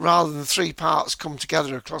rather than 3 parts come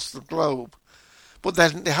together across the globe. But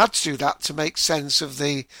then they had to do that to make sense of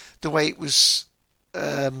the way it was.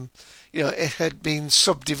 It had been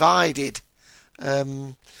subdivided. I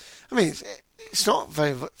mean, it's not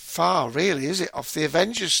very far, really, is it, off the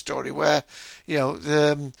Avengers story where,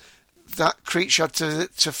 that creature had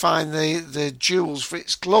to find the jewels for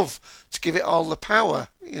its glove to give it all the power,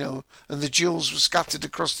 and the jewels were scattered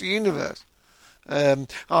across the universe.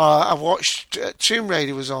 I watched Tomb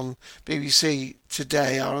Raider was on BBC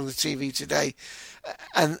today, or on the TV today,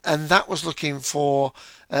 and that was looking for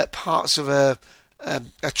parts of a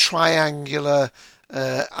triangular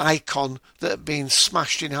icon that had been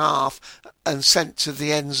smashed in half and sent to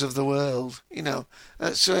the ends of the world.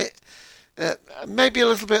 So it maybe a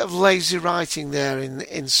little bit of lazy writing there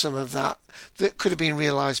in some of that could have been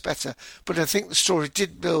realised better. But I think the story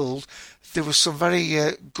did build. There was some very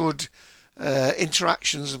good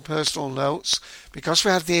interactions and personal notes because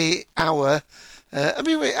we had the hour.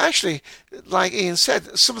 We actually, like Ian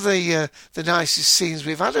said, some of the nicest scenes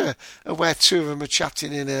we've had are where 2 of them are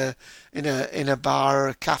chatting in a bar or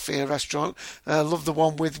a cafe, a restaurant. I love the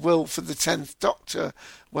one with Will for the 10th Doctor,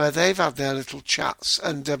 where they've had their little chats,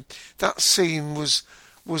 and that scene was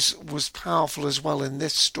powerful as well in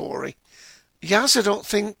this story. Yaz, I don't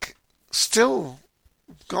think, still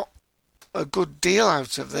got a good deal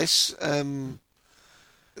out of this,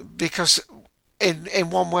 because in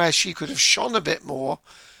one where she could have shone a bit more,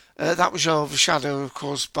 that was overshadowed, of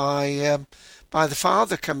course, by the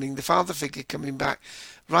father figure coming back,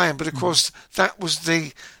 Ryan. But of course, that was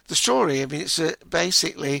the story. I mean, it's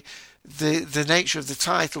basically the nature of the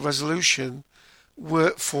title, Resolution,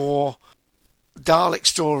 worked for Dalek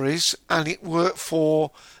stories, and it worked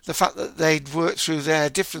for the fact that they'd worked through their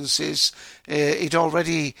differences.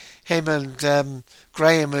 Him and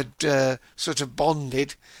Graham had sort of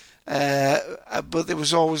bonded. But there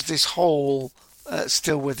was always this hole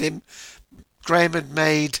still with him. Graham had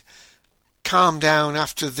made calm down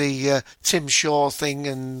after the Tim Shaw thing,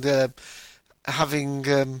 and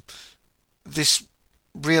having this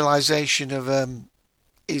realisation of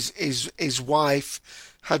his wife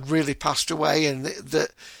had really passed away, and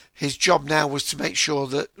that his job now was to make sure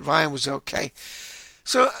that Ryan was okay.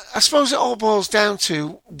 So I suppose it all boils down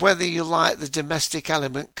to whether you like the domestic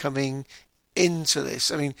element coming into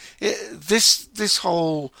this. I mean, this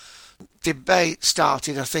whole debate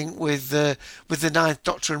started, I think, with the Ninth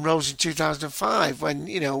Doctor and Rose in 2005, when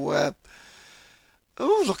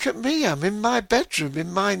oh, look at me, I'm in my bedroom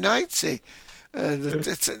in my nightie, and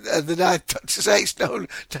the Ninth Doctor takes no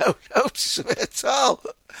notice of it at all.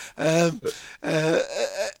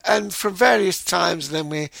 And from various times, then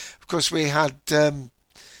we had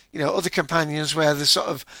other companions where they're sort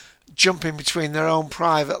of jumping between their own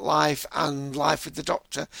private life and life with the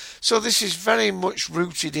Doctor. So this is very much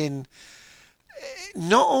rooted in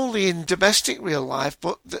not only in domestic real life,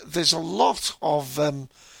 but there's a lot of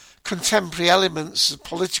contemporary elements,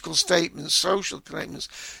 political statements, social statements.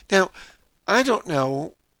 Now, I don't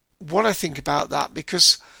know what I think about that,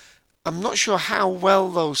 because I'm not sure how well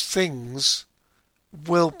those things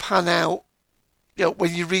will pan out.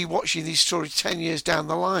 When you're rewatching these stories 10 years down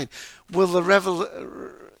the line, will the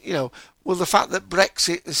fact that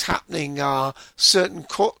Brexit is happening, are certain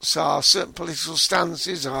cuts, are certain political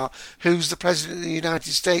stances, are who's the president of the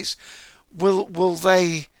United States, will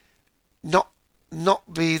they not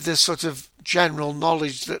be the sort of general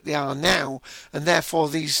knowledge that they are now, and therefore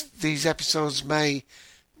these episodes may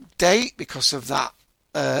date because of that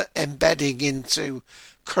embedding into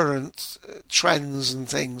current trends and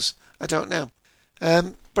things. I don't know.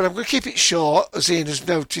 But I'm going to keep it short, as Ian has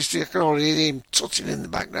noticed. I can already hear him tutting in the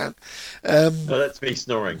background. No, that's me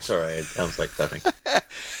snoring. Sorry, it sounds like tapping.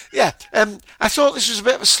 Yeah, I thought this was a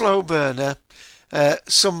bit of a slow burner.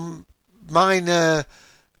 Some minor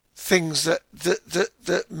things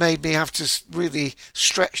that made me have to really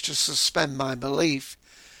stretch to suspend my belief.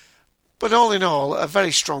 But all in all, a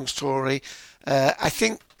very strong story. I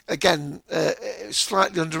think again,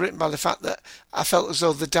 slightly underwritten by the fact that I felt as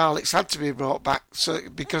though the Daleks had to be brought back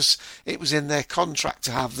because it was in their contract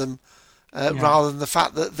to have them, rather than the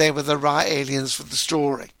fact that they were the right aliens for the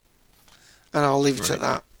story. And I'll leave it at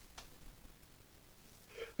that.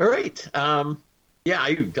 All right. I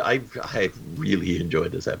really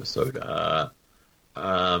enjoyed this episode.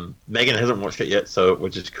 Megan hasn't watched it yet,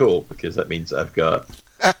 which is cool because that means I've got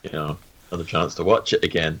another chance to watch it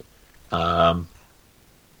again. I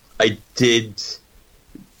did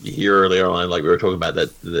hear earlier on, like we were talking about,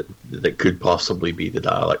 that could possibly be the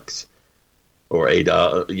Daleks or a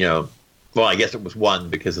Dalek. Well, I guess it was one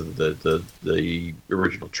because of the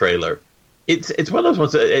original trailer. It's one of those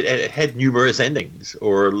ones that it had numerous endings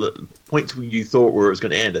or points where you thought where it was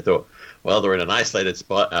going to end. I thought, well, they're in an isolated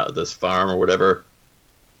spot out of this farm or whatever.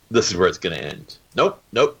 This is where it's going to end. Nope.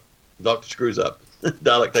 The Doctor screws up.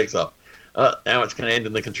 Dalek takes off. Now it's going to end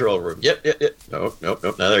in the control room. Yep. Nope. Now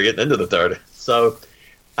they're getting into the third. So it's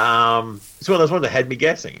one of those ones that had me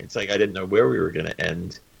guessing. It's like I didn't know where we were going to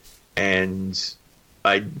end. And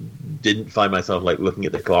I didn't find myself like looking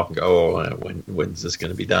at the clock and go, oh, when's this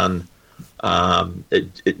going to be done?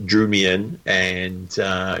 It drew me in, and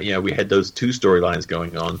we had those two storylines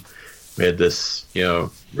going on. We had this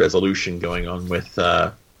resolution going on with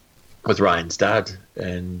Ryan's dad,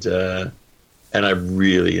 and I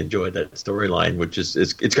really enjoyed that storyline, which is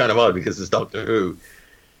it's kind of odd because it's Doctor Who,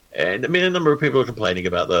 and I mean a number of people are complaining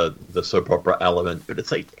about the soap opera element, but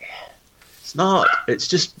it's like it's not. It's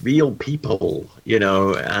just real people,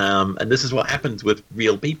 and this is what happens with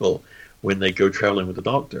real people when they go traveling with the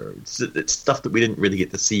Doctor. It's stuff that we didn't really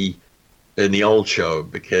get to see in the old show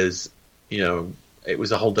because, it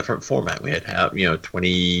was a whole different format. We had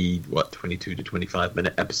 22 to 25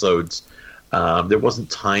 minute episodes. There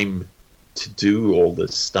wasn't time to do all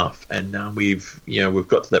this stuff. And now we've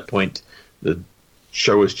got to that point. The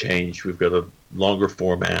show has changed. We've got a longer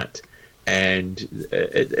format. And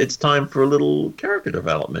it's time for a little character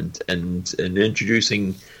development and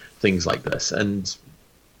introducing things like this. And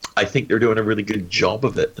I think they're doing a really good job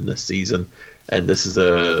of it in this season, and this is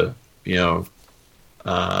no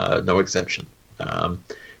exception.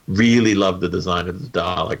 Really love the design of the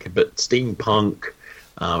Dalek, a bit steampunk.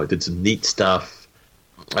 It did some neat stuff.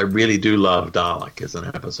 I really do love Dalek as an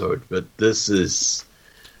episode, but this is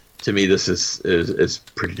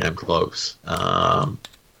pretty damn close.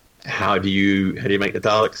 How do you make the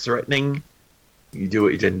Daleks threatening? You do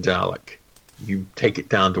what you did in Dalek. You take it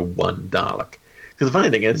down to one Dalek. Because the funny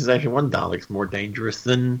thing is actually one Dalek's more dangerous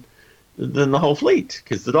than the whole fleet.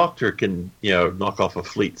 Because the Doctor can, knock off a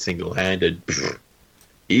fleet single-handed,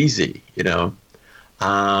 easy,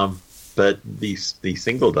 But these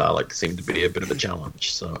single Daleks seem to be a bit of a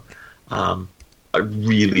challenge. So I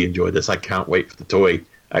really enjoyed this. I can't wait for the toy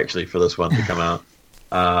actually for this one to come out.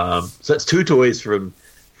 So it's two toys from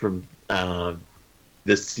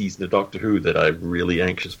this season of Doctor Who that I'm really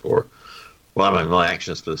anxious for. Well, I'm not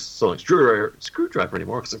anxious for the sonic screwdriver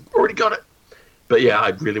anymore because I've already got it. But yeah, I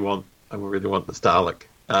really want this Dalek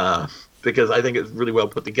because I think it's really well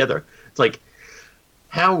put together. It's like,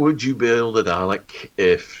 how would you build a Dalek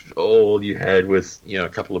if all you had was a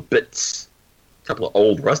couple of bits, a couple of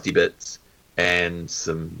old rusty bits, and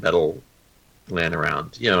some metal laying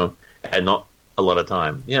around, and not a lot of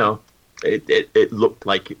time. It looked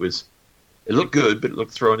like it looked good, but it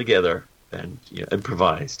looked thrown together and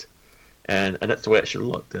improvised. And that's the way it should have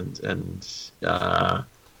looked. And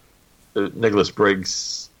Nicholas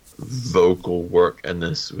Briggs' vocal work in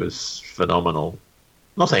this was phenomenal.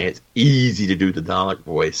 I'm not saying it's easy to do the Dalek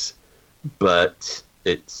voice, but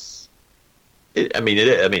he's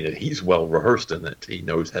well rehearsed in it. He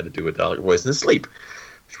knows how to do a Dalek voice in his sleep,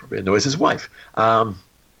 which probably annoys his wife. But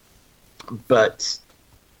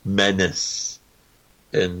menace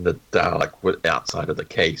in the Dalek outside of the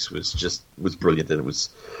case was brilliant, and it was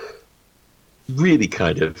really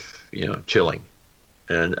kind of chilling,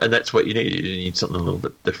 and that's what you need. You need something a little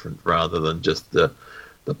bit different rather than just the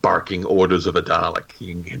barking orders of a Dalek.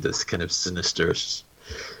 You can get this kind of sinister,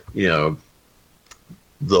 low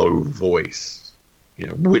voice,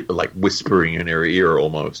 like whispering in your ear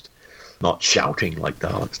almost, not shouting like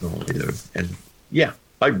Daleks normally do. And yeah,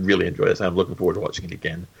 I really enjoy this. I'm looking forward to watching it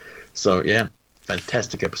again. So yeah,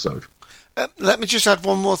 fantastic episode. Let me just add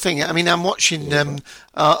one more thing. I mean, I'm watching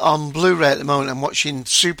on Blu-ray at the moment. I'm watching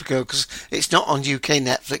Supergirl because it's not on UK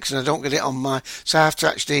Netflix and I don't get it on so I have to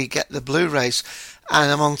actually get the Blu-rays. And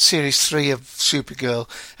I'm on series 3 of Supergirl.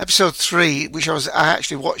 Episode 3, which I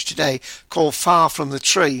actually watched today, called Far From the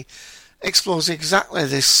Tree, explores exactly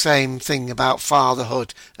this same thing about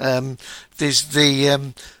fatherhood. There's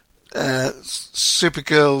the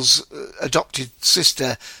Supergirl's adopted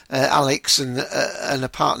sister, Alex, and her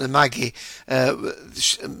partner Maggie.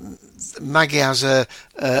 Maggie has a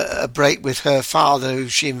break with her father, who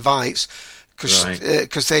she invites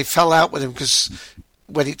because they fell out with him because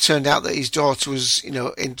when it turned out that his daughter was,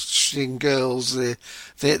 interested in girls, they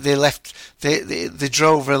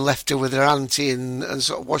drove her and left her with her auntie and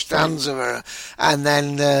sort of washed hands of her. And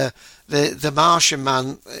then the Martian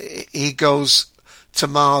man, he goes to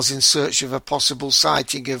Mars in search of a possible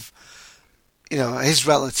sighting of, his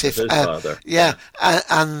relative. His father. Yeah,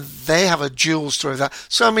 and they have a dual story of that.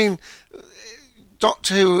 So, I mean,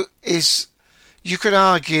 Doctor Who is, you could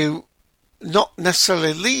argue, not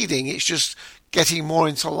necessarily leading, it's just getting more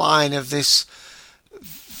into line of this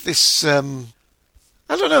I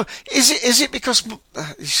don't know, is it because,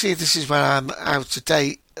 you see, this is where I'm out of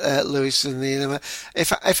date, Lewis, and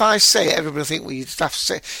if I say it, everybody think, well, you just have to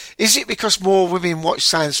say, is it because more women watch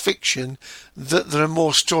science fiction that there are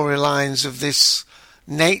more storylines of this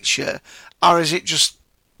nature, or is it just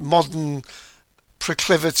modern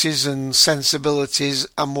proclivities and sensibilities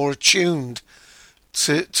are more attuned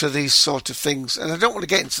to these sort of things? And I don't want to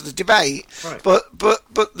get into the debate, right. but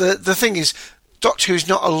the thing is, Doctor Who's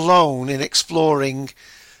not alone in exploring,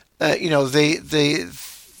 the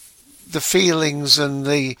feelings and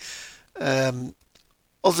the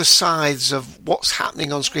other sides of what's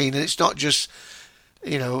happening on screen, and it's not just,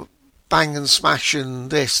 bang and smash and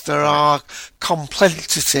this. There are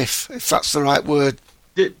contemplative, if that's the right word,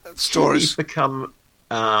 stories. TV's become,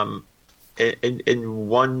 in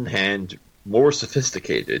one hand, more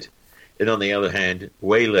sophisticated, and on the other hand,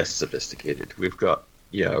 way less sophisticated. We've got,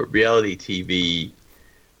 reality TV,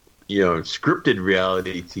 scripted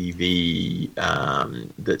reality TV,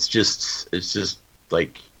 it's just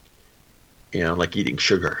like, like eating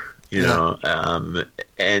sugar, but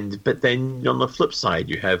then on the flip side,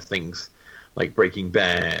 you have things like Breaking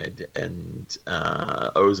Bad and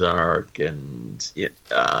Ozark and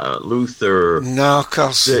Luther.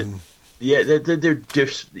 Narcos. They're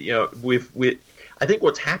just, I think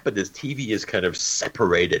what's happened is TV is kind of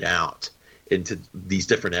separated out into these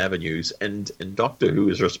different avenues, and Doctor Who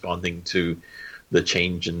is responding to the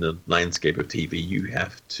change in the landscape of TV. You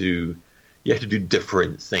have to do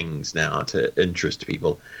different things now to interest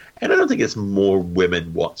people, and I don't think it's more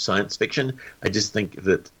women watch science fiction. I just think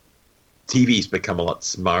that TV's become a lot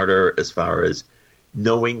smarter as far as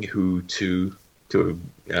knowing who to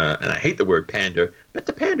and I hate the word pander, but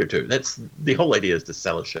to pander to. That's the whole idea, is to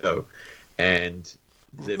sell a show and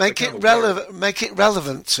make it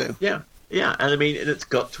relevant to. Yeah, and I mean, and it's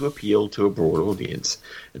got to appeal to a broad audience.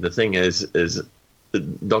 And the thing is the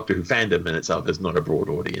Doctor Who fandom in itself is not a broad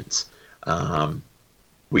audience.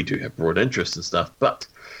 We do have broad interests and stuff, but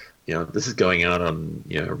this is going out on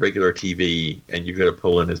regular TV, and you've got to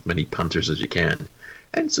pull in as many punters as you can,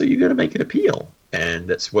 and so you've got to make it appeal. And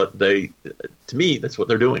that's what to me, that's what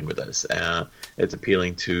they're doing with this. It's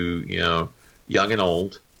appealing to young and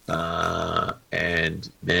old, and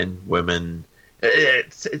men, women.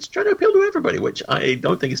 It's trying to appeal to everybody, which I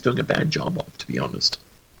don't think it's doing a bad job of, to be honest.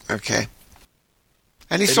 Okay.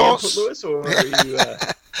 Any thoughts, Lewis, or are you,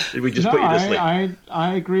 did we just put you to sleep?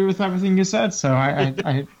 I agree with everything you said, so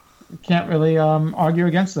I can't really argue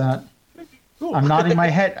against that. Cool. I'm nodding my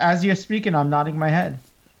head as you're speaking. I'm nodding my head.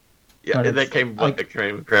 Yeah, but and that came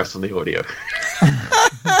across on the audio.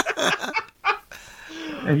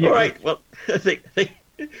 All right. Well, I think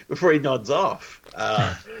before he nods off,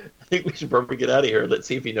 I think we should probably get out of here. Let's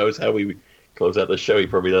see if he knows how we close out the show. He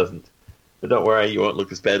probably doesn't. But don't worry, you won't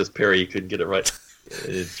look as bad as Perry. You couldn't get it right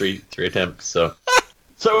in three attempts. So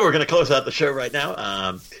we're going to close out the show right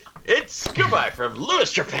now. It's goodbye from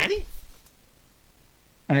Louis Trapani.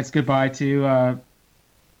 And it's goodbye to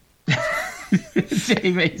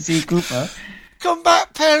Dave A.C. Cooper. Come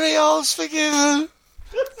back, Perry, all's forgiven.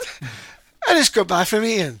 And it's goodbye from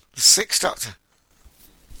Ian, the Sixth Doctor.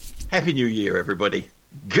 Happy New Year, everybody.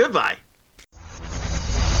 Goodbye.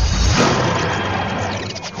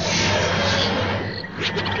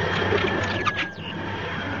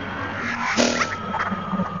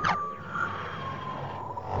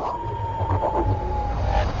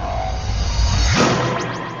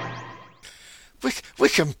 We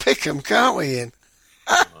can pick them, can't we, Ian?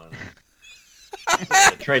 A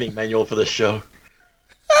training manual for this show.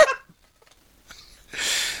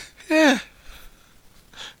 Yeah.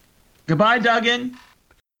 Goodbye, Duggan.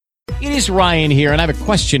 It is Ryan here, and I have a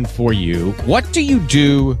question for you. What do you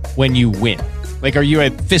do when you win? Like, are you a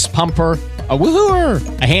fist pumper, a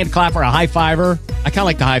woohooer, a hand clapper, a high fiver? I kind of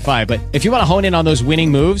like the high five, but if you want to hone in on those winning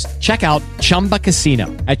moves, check out Chumba Casino.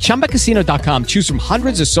 At ChumbaCasino.com, choose from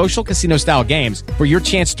hundreds of social casino-style games for your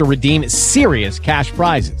chance to redeem serious cash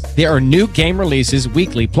prizes. There are new game releases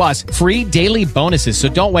weekly, plus free daily bonuses. So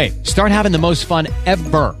don't wait. Start having the most fun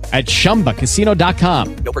ever at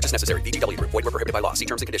ChumbaCasino.com. No purchase necessary. VGW Group. Void where prohibited by law. See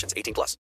terms and conditions. 18+.